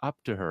look up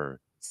to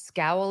her.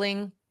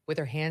 Scowling with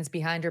her hands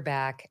behind her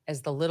back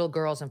as the little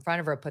girls in front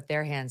of her put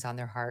their hands on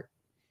their heart.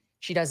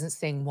 She doesn't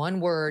sing one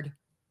word.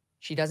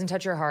 She doesn't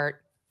touch her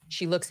heart.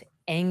 She looks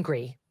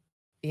angry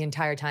the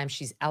entire time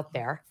she's out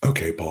there.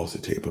 Okay, pause the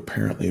tape.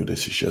 Apparently,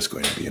 this is just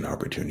going to be an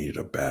opportunity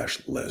to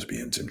bash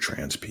lesbians and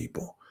trans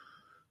people.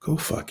 Go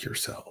fuck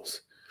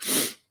yourselves.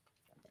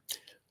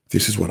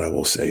 This is what I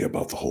will say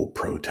about the whole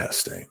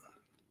protest thing.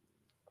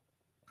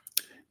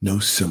 No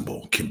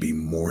symbol can be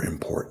more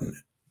important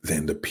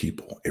than the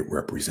people it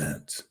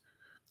represents.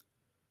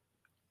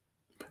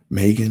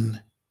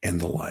 Megan and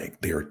the like,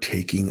 they are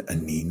taking a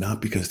knee,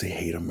 not because they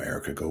hate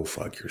America. Go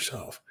fuck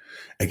yourself.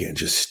 Again,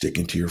 just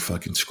sticking to your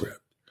fucking script.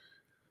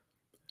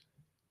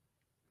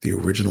 The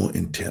original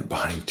intent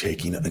behind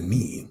taking a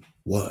knee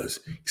was,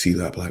 see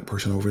that black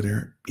person over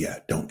there? Yeah,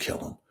 don't kill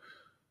him.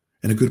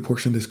 And a good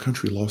portion of this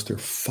country lost their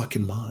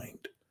fucking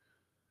mind.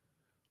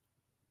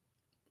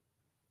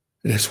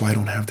 And that's why I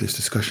don't have this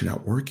discussion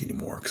at work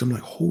anymore. Because I'm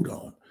like, hold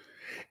on.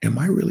 Am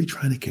I really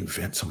trying to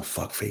convince some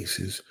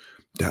fuckfaces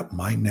that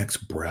my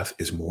next breath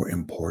is more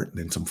important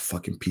than some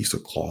fucking piece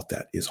of cloth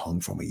that is hung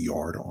from a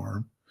yard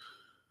arm?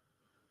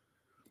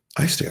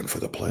 I stand for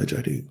the pledge,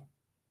 I do.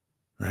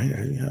 Right?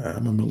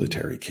 I'm a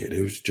military kid.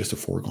 It was just a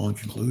foregone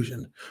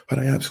conclusion. But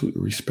I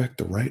absolutely respect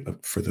the right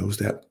for those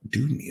that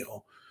do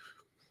kneel.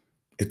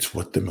 It's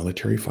what the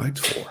military fights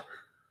for,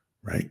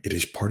 right? It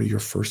is part of your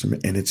First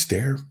Amendment, and it's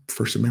their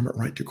First Amendment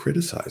right to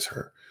criticize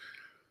her.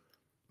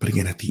 But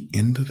again, at the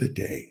end of the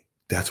day,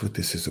 that's what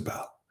this is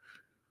about.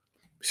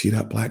 See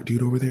that black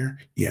dude over there?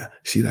 Yeah.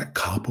 See that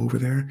cop over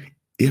there?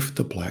 If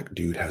the black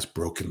dude has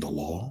broken the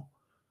law,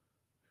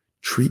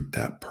 treat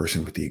that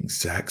person with the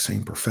exact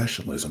same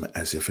professionalism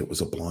as if it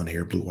was a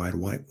blonde-haired, blue-eyed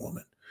white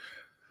woman.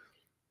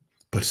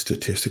 But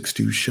statistics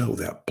do show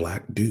that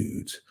black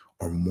dudes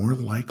are more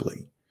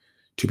likely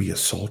to be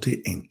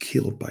assaulted and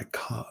killed by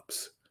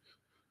cops.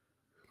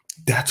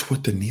 That's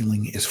what the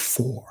kneeling is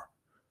for.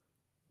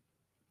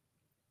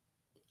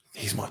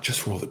 He's not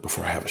just roll it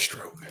before I have a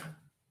stroke.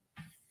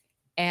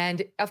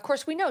 And of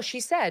course, we know she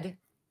said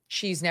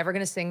she's never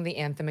going to sing the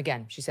anthem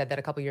again. She said that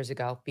a couple years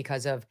ago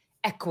because of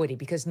equity,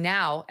 because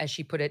now, as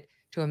she put it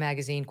to a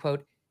magazine,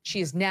 quote, she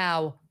is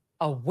now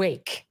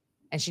awake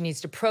and she needs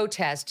to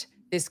protest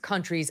this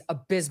country's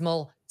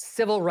abysmal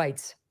civil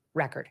rights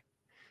record.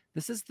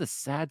 This is the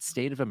sad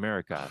state of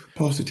America.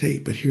 Pause the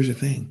tape, but here's the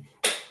thing.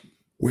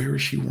 Where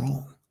is she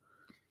wrong?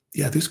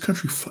 Yeah, this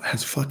country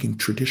has fucking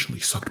traditionally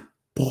sucked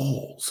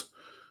balls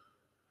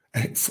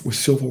with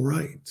civil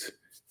rights.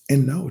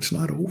 And no, it's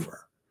not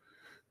over.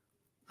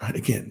 Right?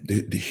 Again,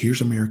 here's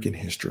American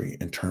history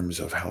in terms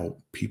of how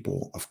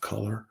people of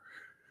color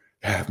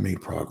have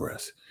made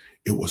progress.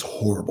 It was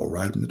horrible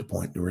right up to the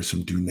point there was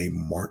some dude named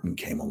Martin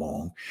came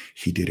along.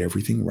 He did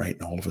everything right,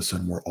 and all of a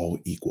sudden we're all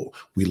equal.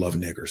 We love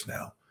niggers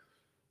now.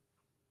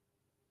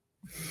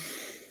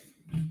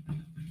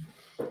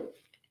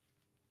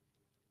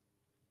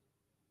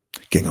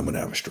 Gang, I'm gonna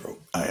have a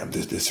stroke. I am.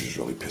 This is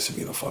really pissing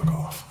me the fuck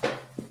off.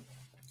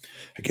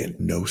 Again,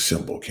 no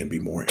symbol can be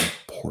more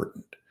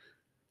important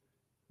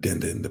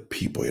than the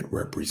people it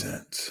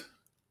represents.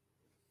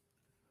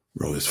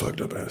 Roll this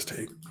fucked up ass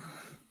tape.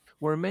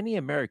 Where many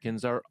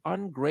Americans are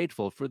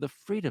ungrateful for the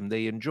freedom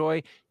they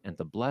enjoy and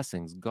the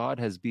blessings God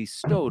has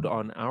bestowed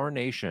on our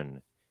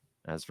nation.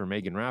 As for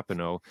Megan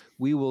Rapinoe,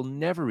 we will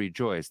never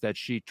rejoice that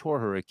she tore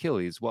her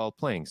Achilles while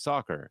playing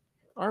soccer.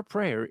 Our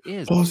prayer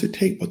is... Pause the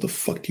tape. What the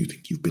fuck do you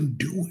think you've been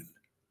doing?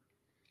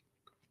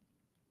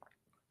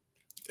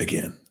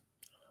 Again,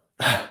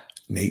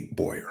 Nate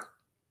Boyer,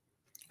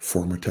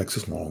 former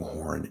Texas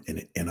Longhorn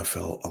and an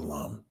NFL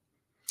alum.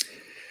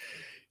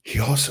 He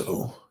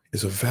also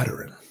is a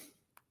veteran.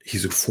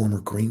 He's a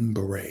former Green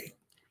Beret.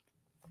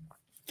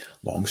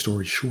 Long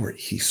story short,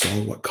 he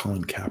saw what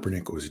Colin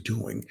Kaepernick was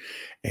doing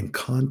and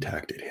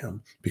contacted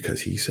him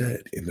because he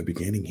said in the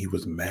beginning he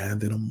was mad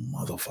than a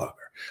motherfucker.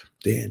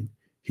 Then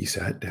he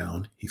sat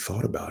down, he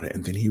thought about it,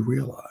 and then he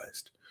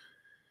realized,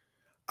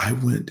 I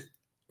went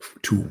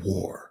to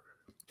war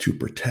to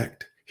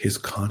protect his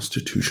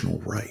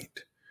constitutional right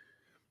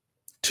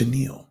to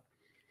kneel.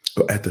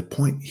 But at the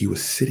point, he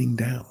was sitting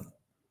down.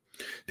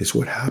 This is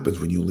what happens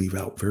when you leave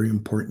out very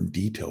important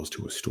details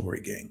to a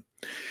story, gang.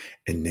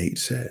 And Nate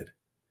said,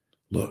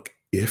 look,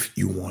 if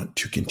you want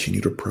to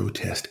continue to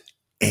protest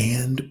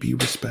and be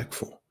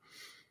respectful,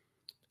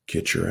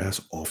 get your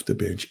ass off the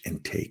bench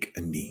and take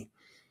a knee.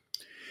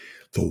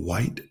 The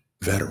white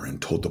veteran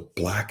told the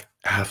black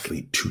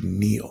athlete to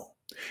kneel,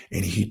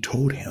 and he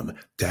told him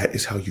that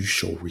is how you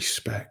show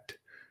respect.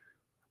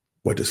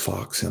 What does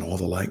Fox and all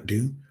the like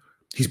do?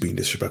 He's being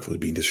disrespectful. He's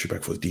being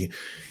disrespectful.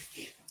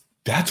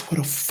 That's what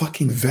a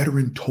fucking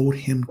veteran told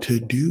him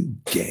to do,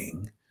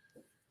 gang.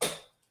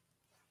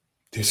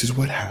 This is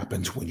what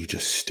happens when you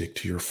just stick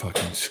to your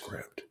fucking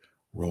script.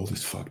 Roll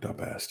this fucked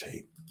up ass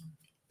tape.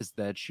 Is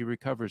that she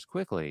recovers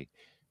quickly.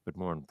 But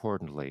more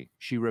importantly,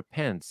 she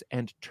repents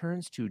and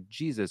turns to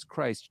Jesus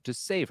Christ to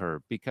save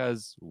her,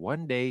 because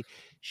one day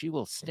she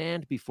will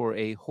stand before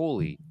a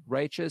holy,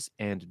 righteous,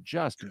 and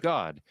just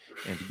God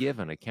and give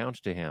an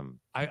account to him.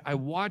 I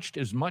watched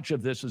as much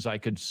of this as I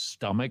could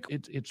stomach.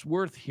 It's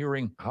worth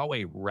hearing how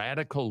a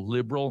radical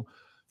liberal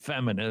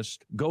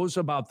feminist goes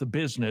about the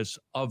business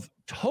of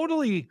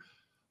totally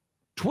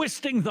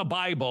twisting the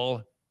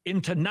Bible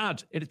into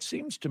knots. It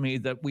seems to me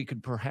that we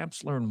could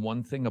perhaps learn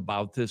one thing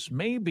about this.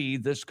 Maybe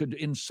this could,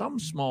 in some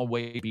small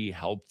way, be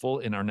helpful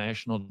in our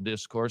national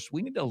discourse.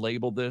 We need to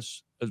label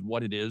this as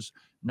what it is,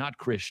 not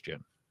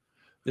Christian.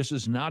 This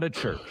is not a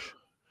church.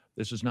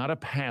 This is not a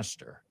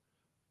pastor.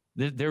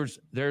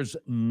 There's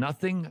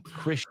nothing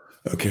Christian.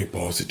 Okay,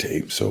 pause the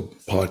tape. So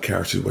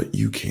podcasters, what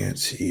you can't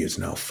see is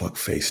now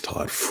fuckface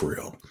Todd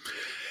Frill.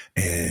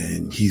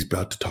 And he's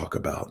about to talk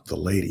about the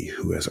lady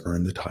who has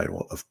earned the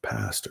title of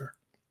pastor.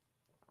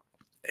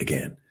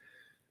 Again,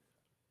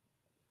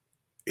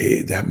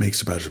 that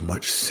makes about as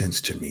much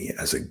sense to me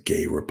as a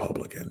gay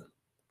Republican.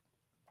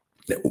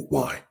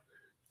 Why?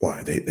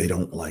 They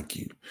don't like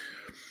you,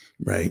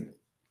 right?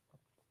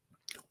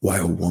 Why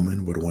a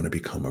woman would want to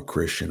become a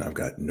Christian, I've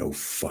got no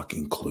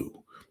fucking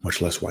clue,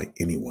 much less why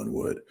anyone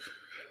would.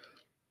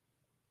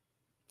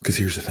 Because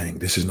here's the thing,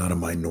 this is not a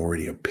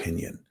minority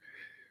opinion.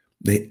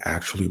 They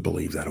actually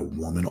believe that a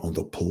woman on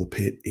the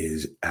pulpit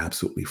is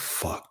absolutely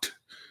fucked.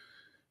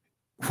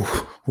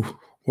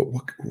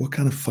 What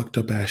kind of fucked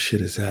up ass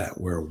shit is that,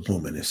 where a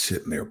woman is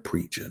sitting there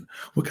preaching?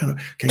 What kind of,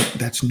 okay,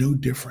 that's no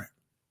different.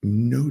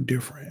 No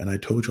different. And I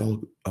told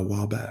y'all a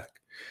while back,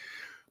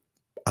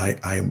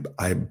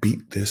 I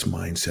beat this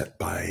mindset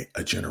by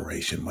a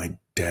generation. My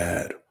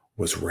dad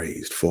was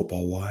raised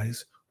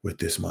football-wise with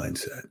this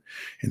mindset.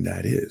 And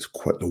that is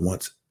the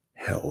once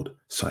held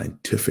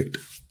scientific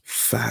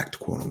fact,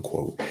 quote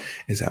unquote,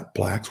 is that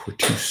blacks were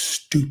too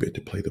stupid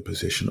to play the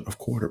position of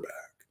quarterback.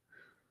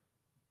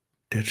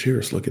 Dead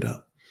serious, look it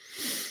up.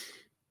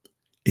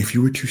 If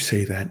you were to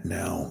say that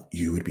now,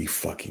 you would be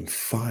fucking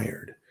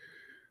fired.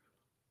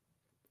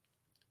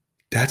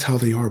 That's how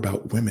they are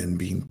about women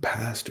being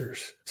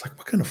pastors. It's like,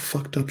 what kind of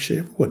fucked up shit?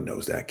 Everyone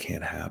knows that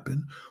can't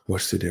happen.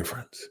 What's the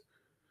difference?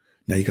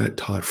 Now you got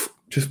Todd,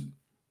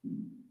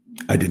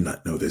 I did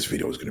not know this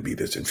video was going to be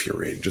this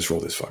infuriating. Just roll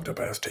this fucked up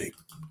ass tape.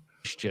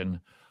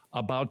 Question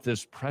about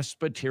this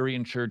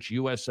Presbyterian Church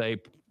USA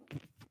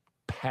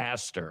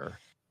pastor.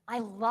 I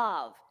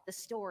love the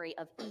story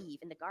of Eve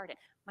in the garden.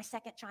 My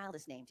second child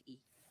is named Eve.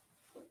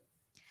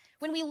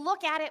 When we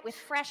look at it with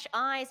fresh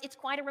eyes, it's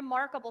quite a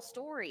remarkable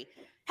story.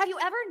 Have you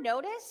ever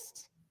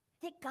noticed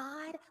that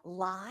God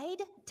lied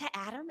to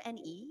Adam and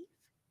Eve?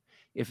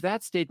 If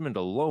that statement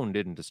alone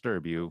didn't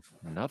disturb you,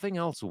 nothing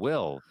else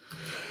will.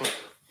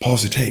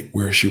 Pause the tape.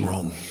 Where is she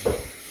wrong?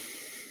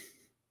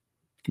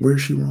 Where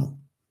is she wrong?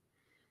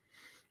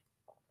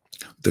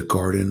 The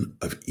Garden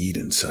of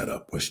Eden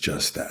setup was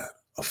just that,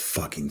 a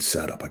fucking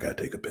setup. I gotta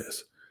take a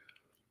piss.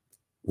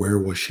 Where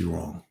was she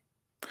wrong?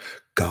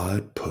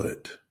 God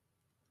put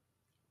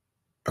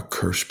a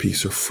cursed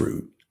piece of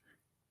fruit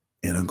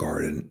in a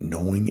garden,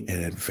 knowing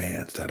in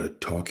advance that a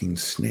talking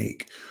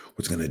snake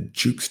was going to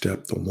juke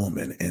step the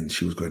woman and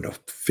she was going to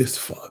fist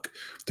fuck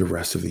the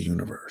rest of the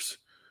universe.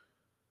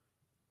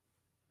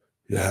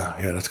 Yeah,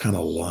 that's kind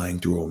of lying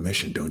through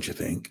omission, don't you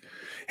think?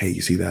 Hey,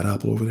 you see that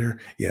apple over there?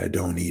 Yeah,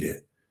 don't eat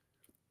it.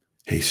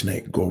 Hey,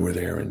 snake, go over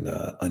there and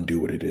undo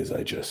what it is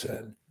I just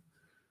said.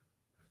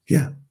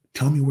 Yeah,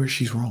 tell me where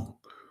she's wrong.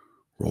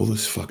 Roll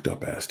this fucked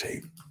up ass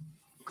tape.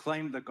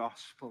 Claim the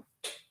gospel,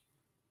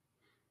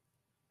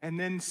 and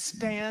then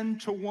stand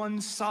to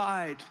one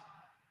side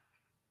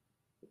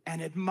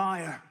and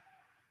admire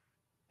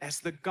as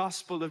the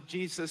gospel of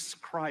Jesus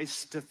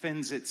Christ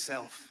defends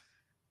itself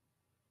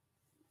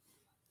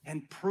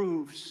and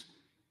proves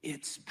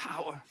its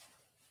power.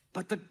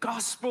 But the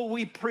gospel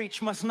we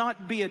preach must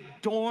not be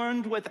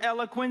adorned with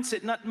eloquence.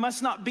 It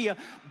must not be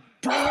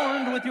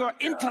adorned with your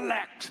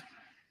intellect.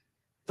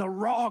 The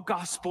raw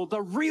gospel,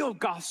 the real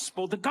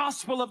gospel, the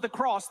gospel of the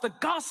cross, the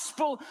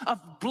gospel of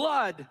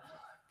blood,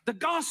 the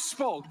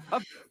gospel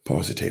of...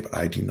 Pause the tape.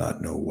 I do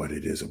not know what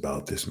it is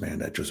about this man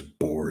that just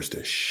bores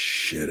the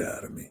shit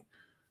out of me.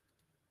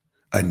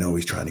 I know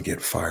he's trying to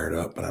get fired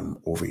up, but I'm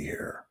over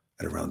here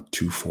at around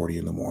 2:40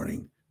 in the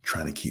morning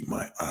trying to keep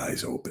my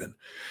eyes open.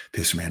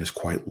 This man is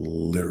quite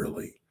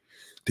literally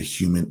the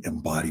human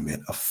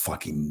embodiment of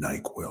fucking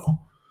NyQuil.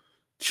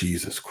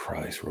 Jesus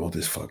Christ, roll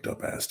this fucked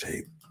up ass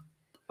tape.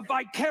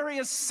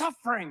 Vicarious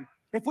suffering,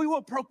 if we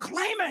will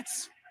proclaim it.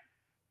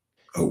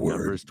 A word.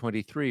 Numbers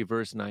 23,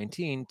 verse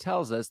 19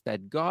 tells us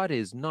that God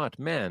is not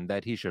man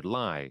that he should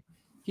lie.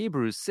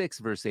 Hebrews 6,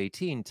 verse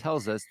 18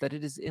 tells us that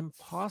it is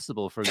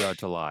impossible for God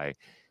to lie.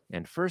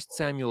 And 1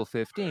 Samuel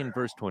 15,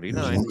 verse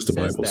 29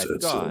 says that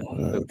God,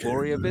 the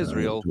glory of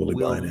Israel,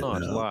 will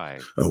not lie.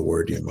 A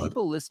word, if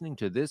people listening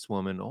to this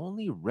woman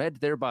only read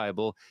their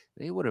Bible,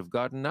 they would have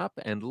gotten up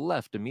and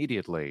left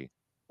immediately.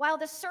 While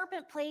the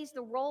serpent plays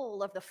the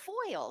role of the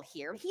foil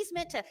here, he's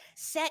meant to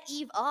set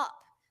Eve up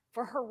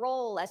for her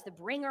role as the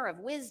bringer of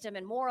wisdom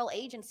and moral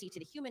agency to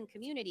the human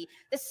community,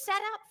 the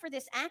setup for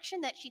this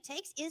action that she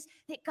takes is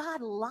that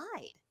God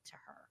lied to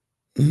her.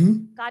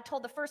 Mm-hmm. God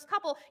told the first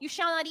couple, "You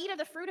shall not eat of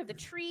the fruit of the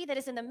tree that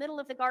is in the middle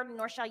of the garden,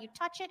 nor shall you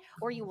touch it,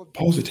 or you will die."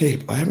 Pause the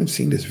tape. I haven't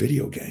seen this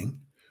video, gang.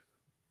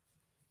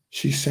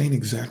 She's saying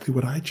exactly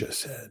what I just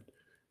said.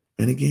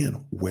 And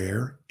again,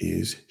 where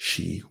is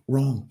she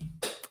wrong?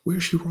 Where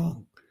is she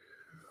wrong?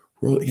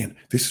 Well, again,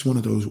 this is one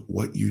of those,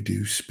 what you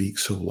do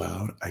speaks so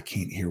loud, I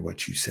can't hear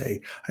what you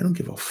say. I don't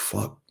give a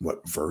fuck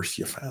what verse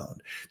you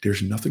found.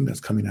 There's nothing that's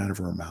coming out of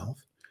her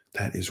mouth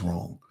that is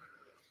wrong.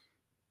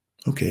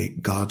 Okay,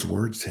 God's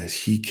word says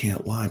he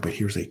can't lie, but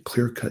here's a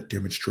clear-cut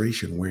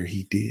demonstration where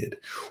he did.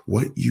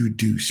 What you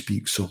do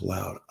speaks so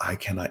loud, I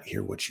cannot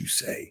hear what you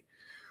say.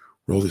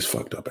 Roll this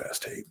fucked up ass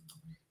tape.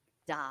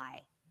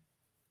 Die.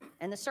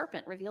 And the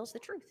serpent reveals the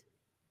truth.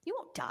 You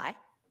won't die.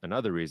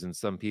 Another reason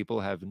some people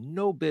have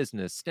no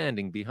business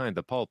standing behind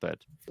the pulpit.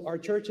 Our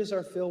churches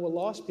are filled with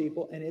lost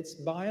people, and it's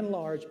by and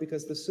large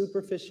because the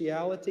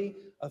superficiality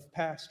of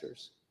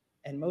pastors.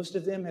 And most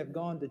of them have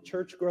gone to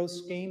church growth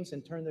schemes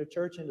and turned their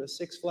church into a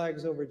Six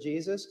Flags over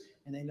Jesus,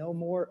 and they no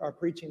more are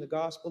preaching the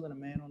gospel than a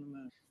man on the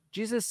moon.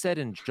 Jesus said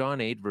in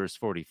John 8, verse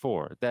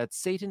 44, that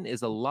Satan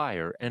is a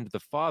liar and the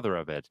father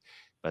of it.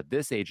 But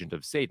this agent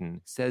of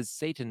Satan says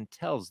Satan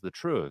tells the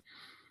truth.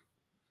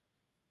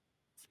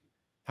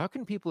 How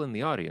can people in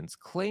the audience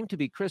claim to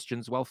be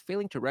Christians while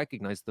failing to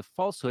recognize the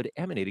falsehood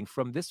emanating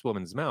from this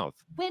woman's mouth?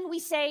 When we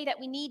say that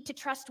we need to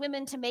trust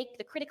women to make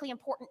the critically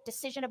important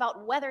decision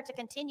about whether to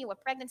continue a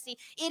pregnancy,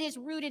 it is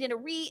rooted in a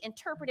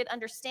reinterpreted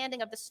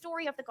understanding of the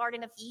story of the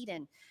Garden of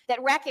Eden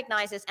that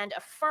recognizes and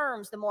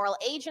affirms the moral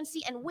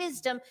agency and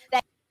wisdom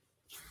that...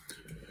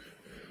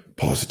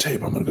 Pause the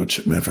tape. I'm going to go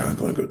check. Man, I'm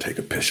going to go take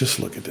a piss. Just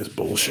look at this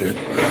bullshit.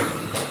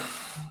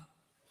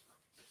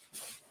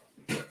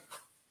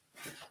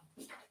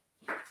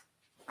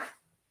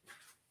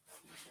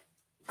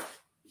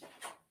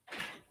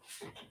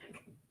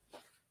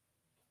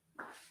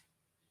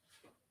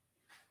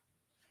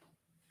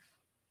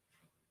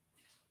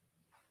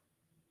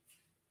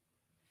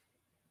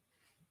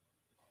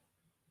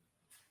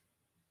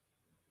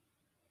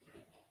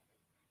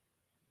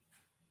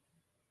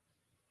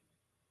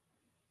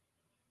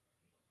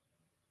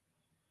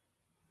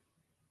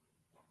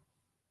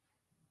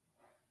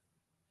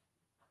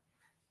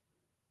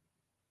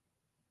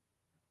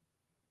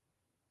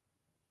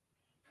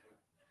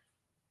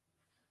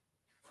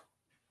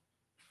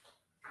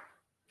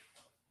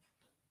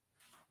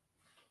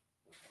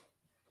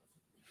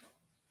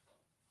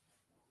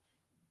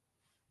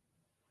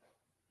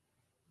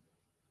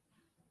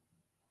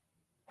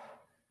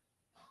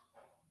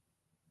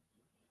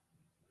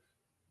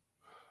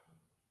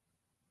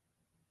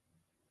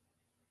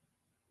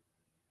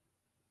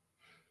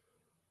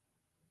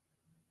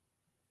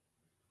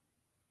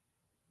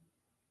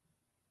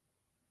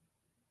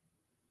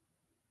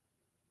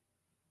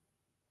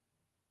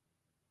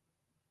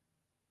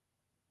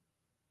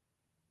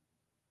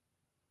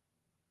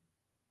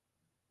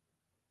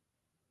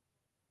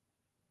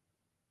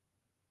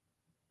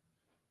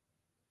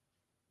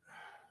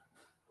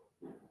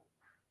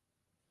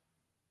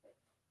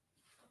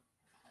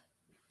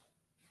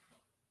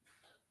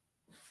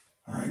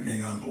 All right,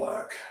 gang, I'm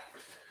black.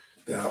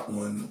 That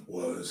one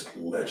was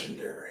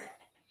legendary,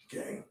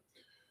 gang.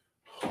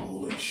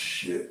 Holy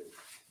shit.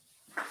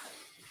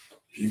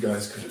 If you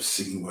guys could have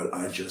seen what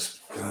I just,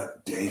 god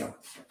damn.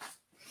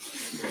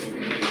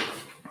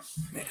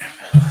 Man.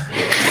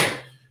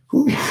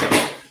 Whew.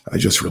 I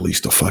just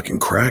released a fucking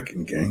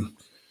Kraken, gang.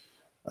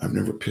 I've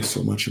never pissed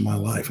so much in my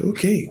life.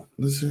 Okay,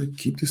 let's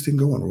keep this thing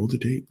going. Roll the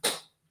tape.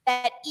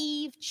 That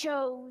Eve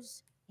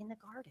chose in the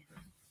garden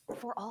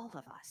for all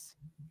of us.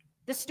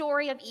 The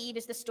story of Eve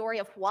is the story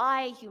of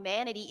why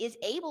humanity is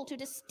able to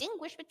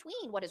distinguish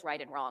between what is right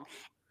and wrong.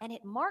 And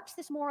it marks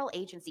this moral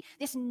agency,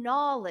 this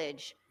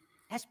knowledge,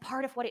 as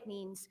part of what it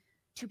means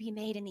to be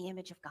made in the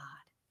image of God.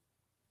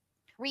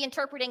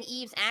 Reinterpreting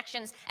Eve's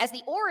actions as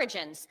the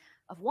origins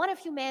of one of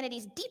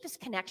humanity's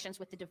deepest connections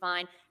with the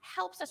divine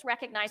helps us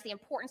recognize the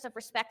importance of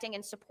respecting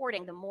and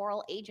supporting the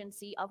moral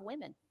agency of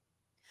women.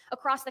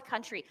 Across the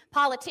country,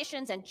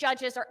 politicians and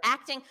judges are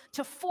acting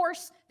to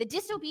force the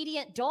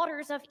disobedient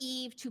daughters of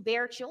Eve to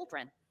bear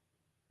children,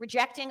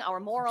 rejecting our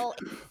moral...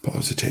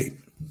 Pause the tape.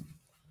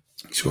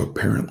 So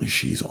apparently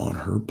she's on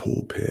her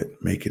pulpit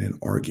making an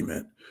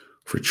argument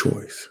for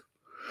choice.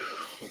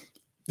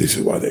 This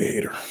is why they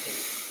hate her.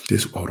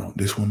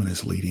 This woman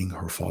is leading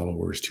her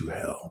followers to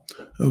hell.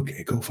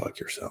 Okay, go fuck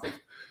yourself.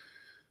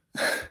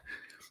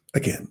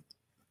 Again,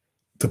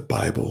 the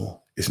Bible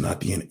is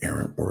not the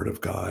inerrant word of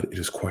God. It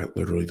is quite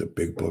literally the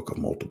big book of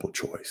multiple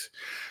choice.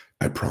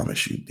 I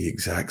promise you, the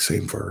exact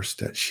same verse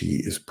that she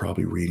is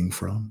probably reading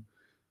from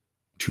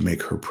to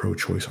make her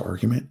pro-choice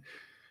argument,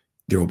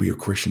 there will be a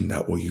Christian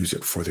that will use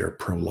it for their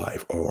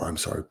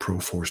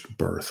pro-forced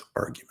birth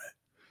argument.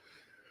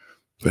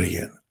 But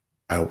again,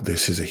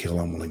 this is a hill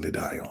I'm willing to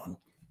die on.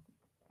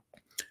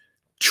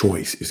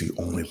 Choice is the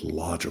only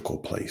logical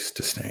place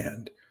to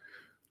stand.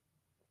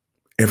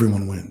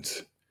 Everyone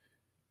wins.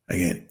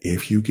 Again,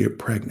 if you get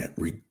pregnant,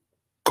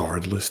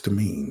 regardless the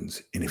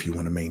means, and if you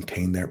want to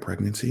maintain that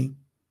pregnancy,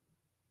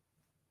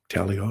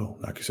 tally ho,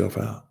 knock yourself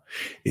out.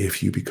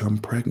 If you become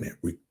pregnant,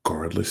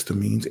 regardless the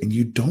means, and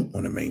you don't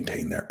want to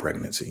maintain that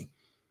pregnancy,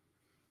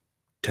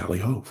 tally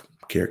ho,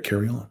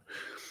 carry on.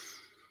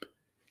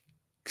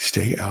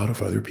 Stay out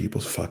of other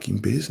people's fucking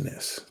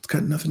business. It's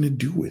got nothing to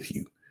do with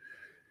you.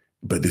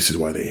 But this is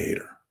why they hate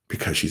her,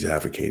 because she's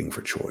advocating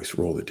for choice.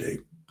 Roll the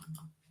tape.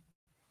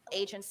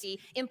 Agency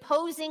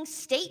imposing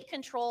state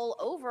control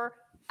over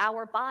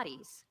our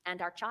bodies and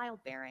our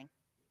childbearing.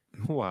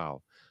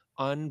 Wow.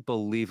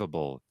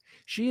 Unbelievable.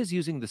 She is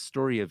using the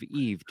story of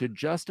Eve to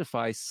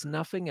justify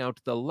snuffing out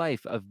the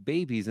life of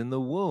babies in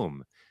the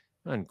womb.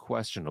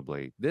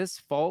 Unquestionably,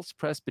 this false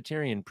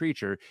Presbyterian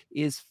preacher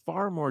is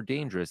far more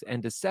dangerous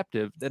and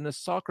deceptive than a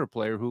soccer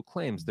player who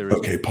claims there is...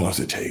 Okay, pause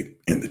the tape.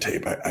 In the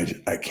tape.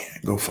 I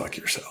can't. Go fuck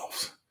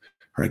yourselves.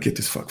 All right, get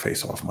this fuck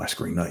face off my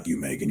screen. Not you,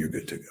 Megan. You're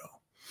good to go.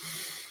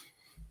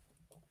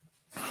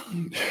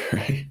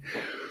 Right?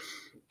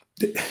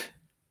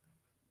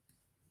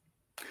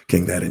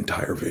 King, that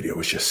entire video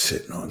was just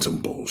sitting on some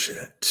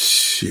bullshit.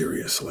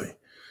 Seriously.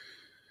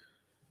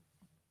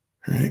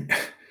 Right?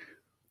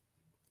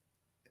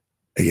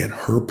 Again,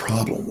 her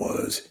problem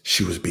was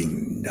she was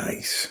being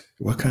nice.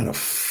 What kind of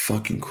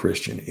fucking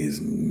Christian is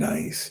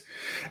nice?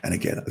 And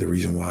again, the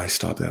reason why I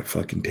stopped that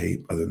fucking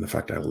tape, other than the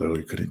fact I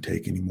literally couldn't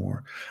take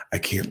anymore, I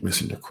can't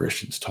listen to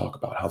Christians talk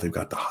about how they've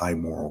got the high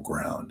moral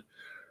ground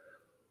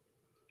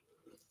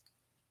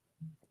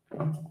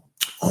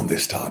on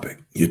this topic.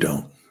 You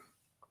don't.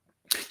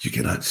 You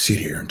cannot sit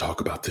here and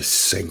talk about the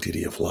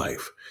sanctity of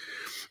life,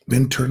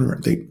 then turn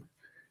around. They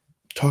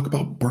talk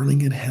about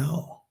burning in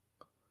hell.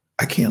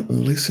 I can't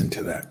listen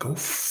to that. Go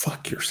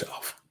fuck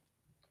yourself.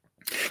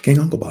 Gang,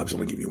 Uncle Bob's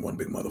only giving you one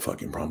big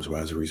motherfucking promise. So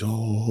as a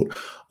result,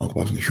 Uncle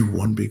Bob's going to give you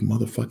one big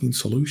motherfucking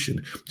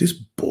solution. This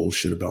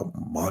bullshit about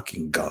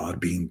mocking God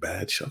being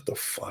bad, shut the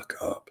fuck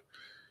up.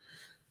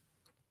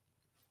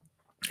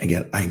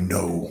 Again, I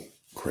know,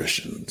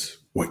 Christians,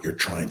 what you're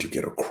trying to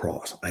get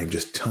across. I'm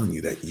just telling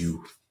you that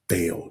you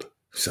failed,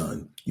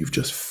 son. You've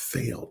just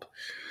failed.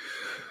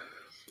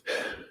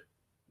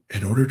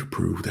 In order to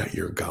prove that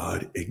your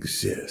God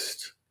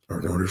exists, or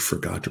in order for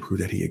God to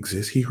prove that he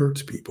exists, he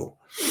hurts people.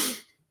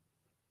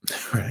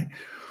 Right?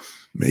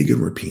 Megan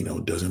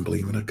Rapinoe doesn't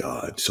believe in a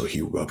God, so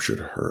he ruptured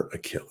her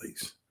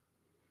Achilles.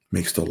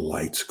 Makes the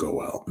lights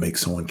go out,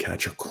 makes someone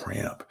catch a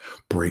cramp,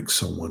 breaks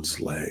someone's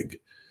leg.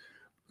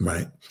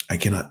 Right? I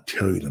cannot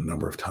tell you the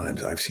number of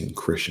times I've seen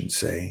Christians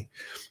say,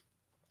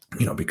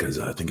 because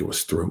I think it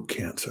was throat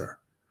cancer,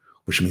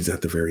 which means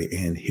at the very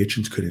end,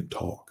 Hitchens couldn't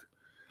talk.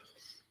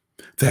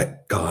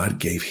 That God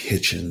gave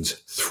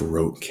Hitchens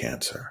throat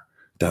cancer.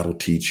 That'll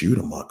teach you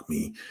to mock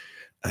me.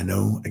 I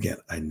know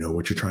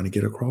what you're trying to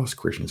get across,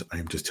 Christians. I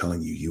am just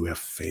telling you, you have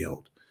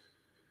failed.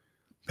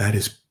 That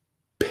is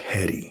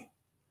petty.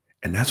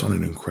 And that's on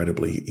an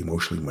incredibly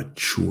emotionally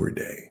mature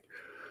day.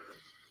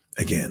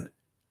 Again,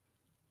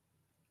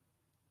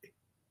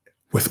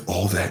 with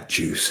all that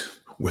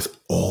juice, with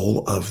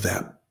all of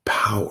that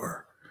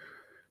power,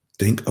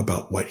 think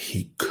about what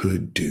he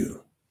could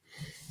do.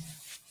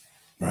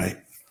 Right?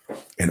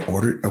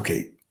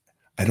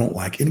 I don't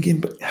like it. And again,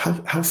 but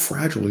how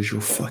fragile is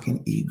your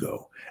fucking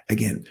ego?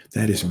 Again,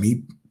 that is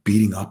me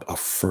beating up a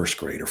first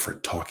grader for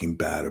talking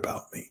bad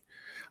about me.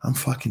 I'm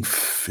fucking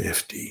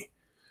 50,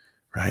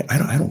 right?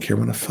 I don't care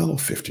when a fellow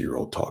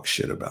 50-year-old talks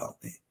shit about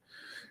me,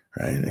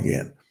 right? And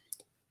again,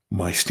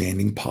 my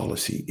standing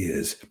policy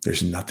is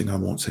there's nothing I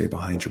won't say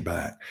behind your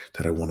back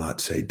that I will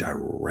not say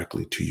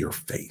directly to your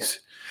face.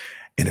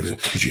 And it was,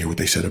 did you hear what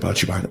they said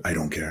about you? I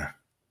don't care.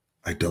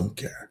 I don't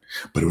care.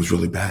 But it was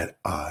really bad.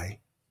 I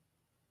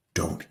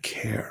don't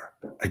care.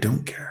 I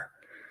don't care.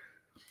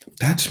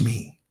 That's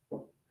me.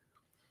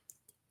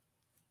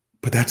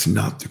 But that's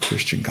not the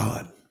Christian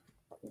God.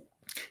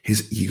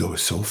 His ego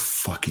is so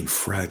fucking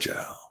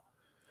fragile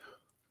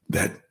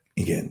that,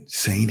 again,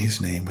 saying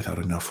his name without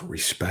enough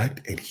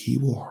respect, and he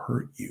will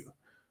hurt you.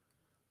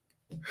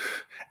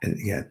 And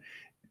again,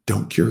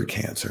 don't cure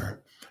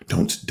cancer.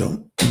 No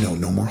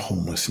more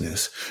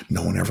homelessness.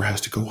 No one ever has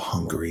to go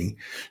hungry.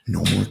 No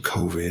more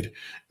COVID.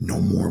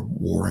 No more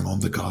warring on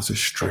the Gaza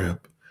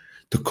Strip.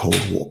 The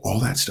Cold War, all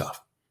that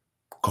stuff,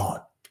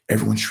 gone.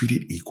 Everyone's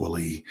treated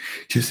equally.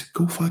 Just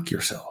go fuck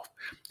yourself.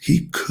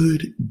 He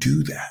could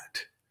do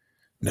that.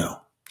 No.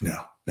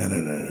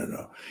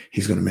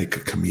 He's going to make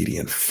a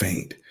comedian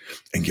faint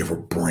and give her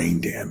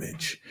brain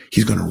damage.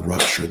 He's going to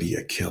rupture the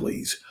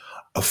Achilles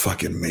of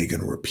fucking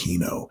Megan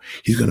Rapinoe.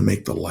 He's going to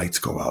make the lights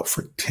go out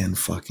for 10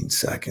 fucking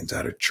seconds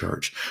at a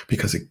church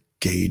because a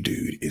gay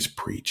dude is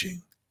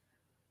preaching.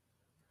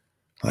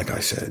 Like I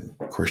said,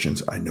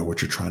 Christians, I know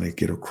what you're trying to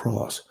get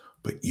across,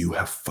 but you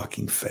have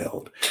fucking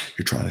failed.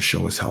 You're trying to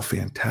show us how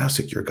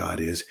fantastic your God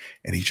is,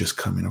 and he's just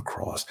coming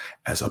across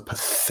as a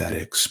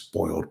pathetic,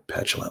 spoiled,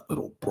 petulant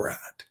little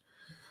brat.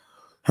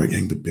 All right,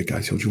 gang, the big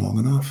guy told you long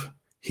enough.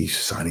 He's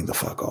signing the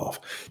fuck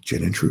off.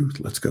 Jen and Truth,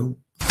 let's go.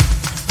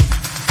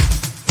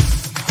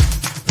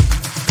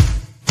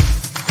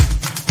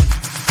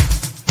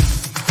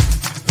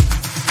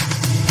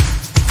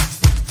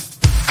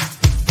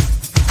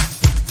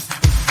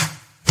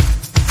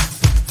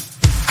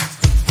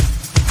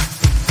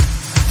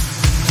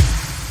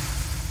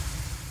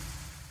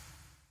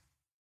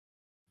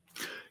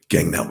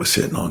 Gang that was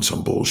sitting on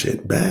some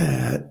bullshit.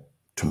 Bad.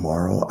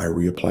 Tomorrow I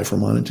reapply for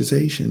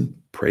monetization.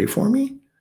 Pray for me.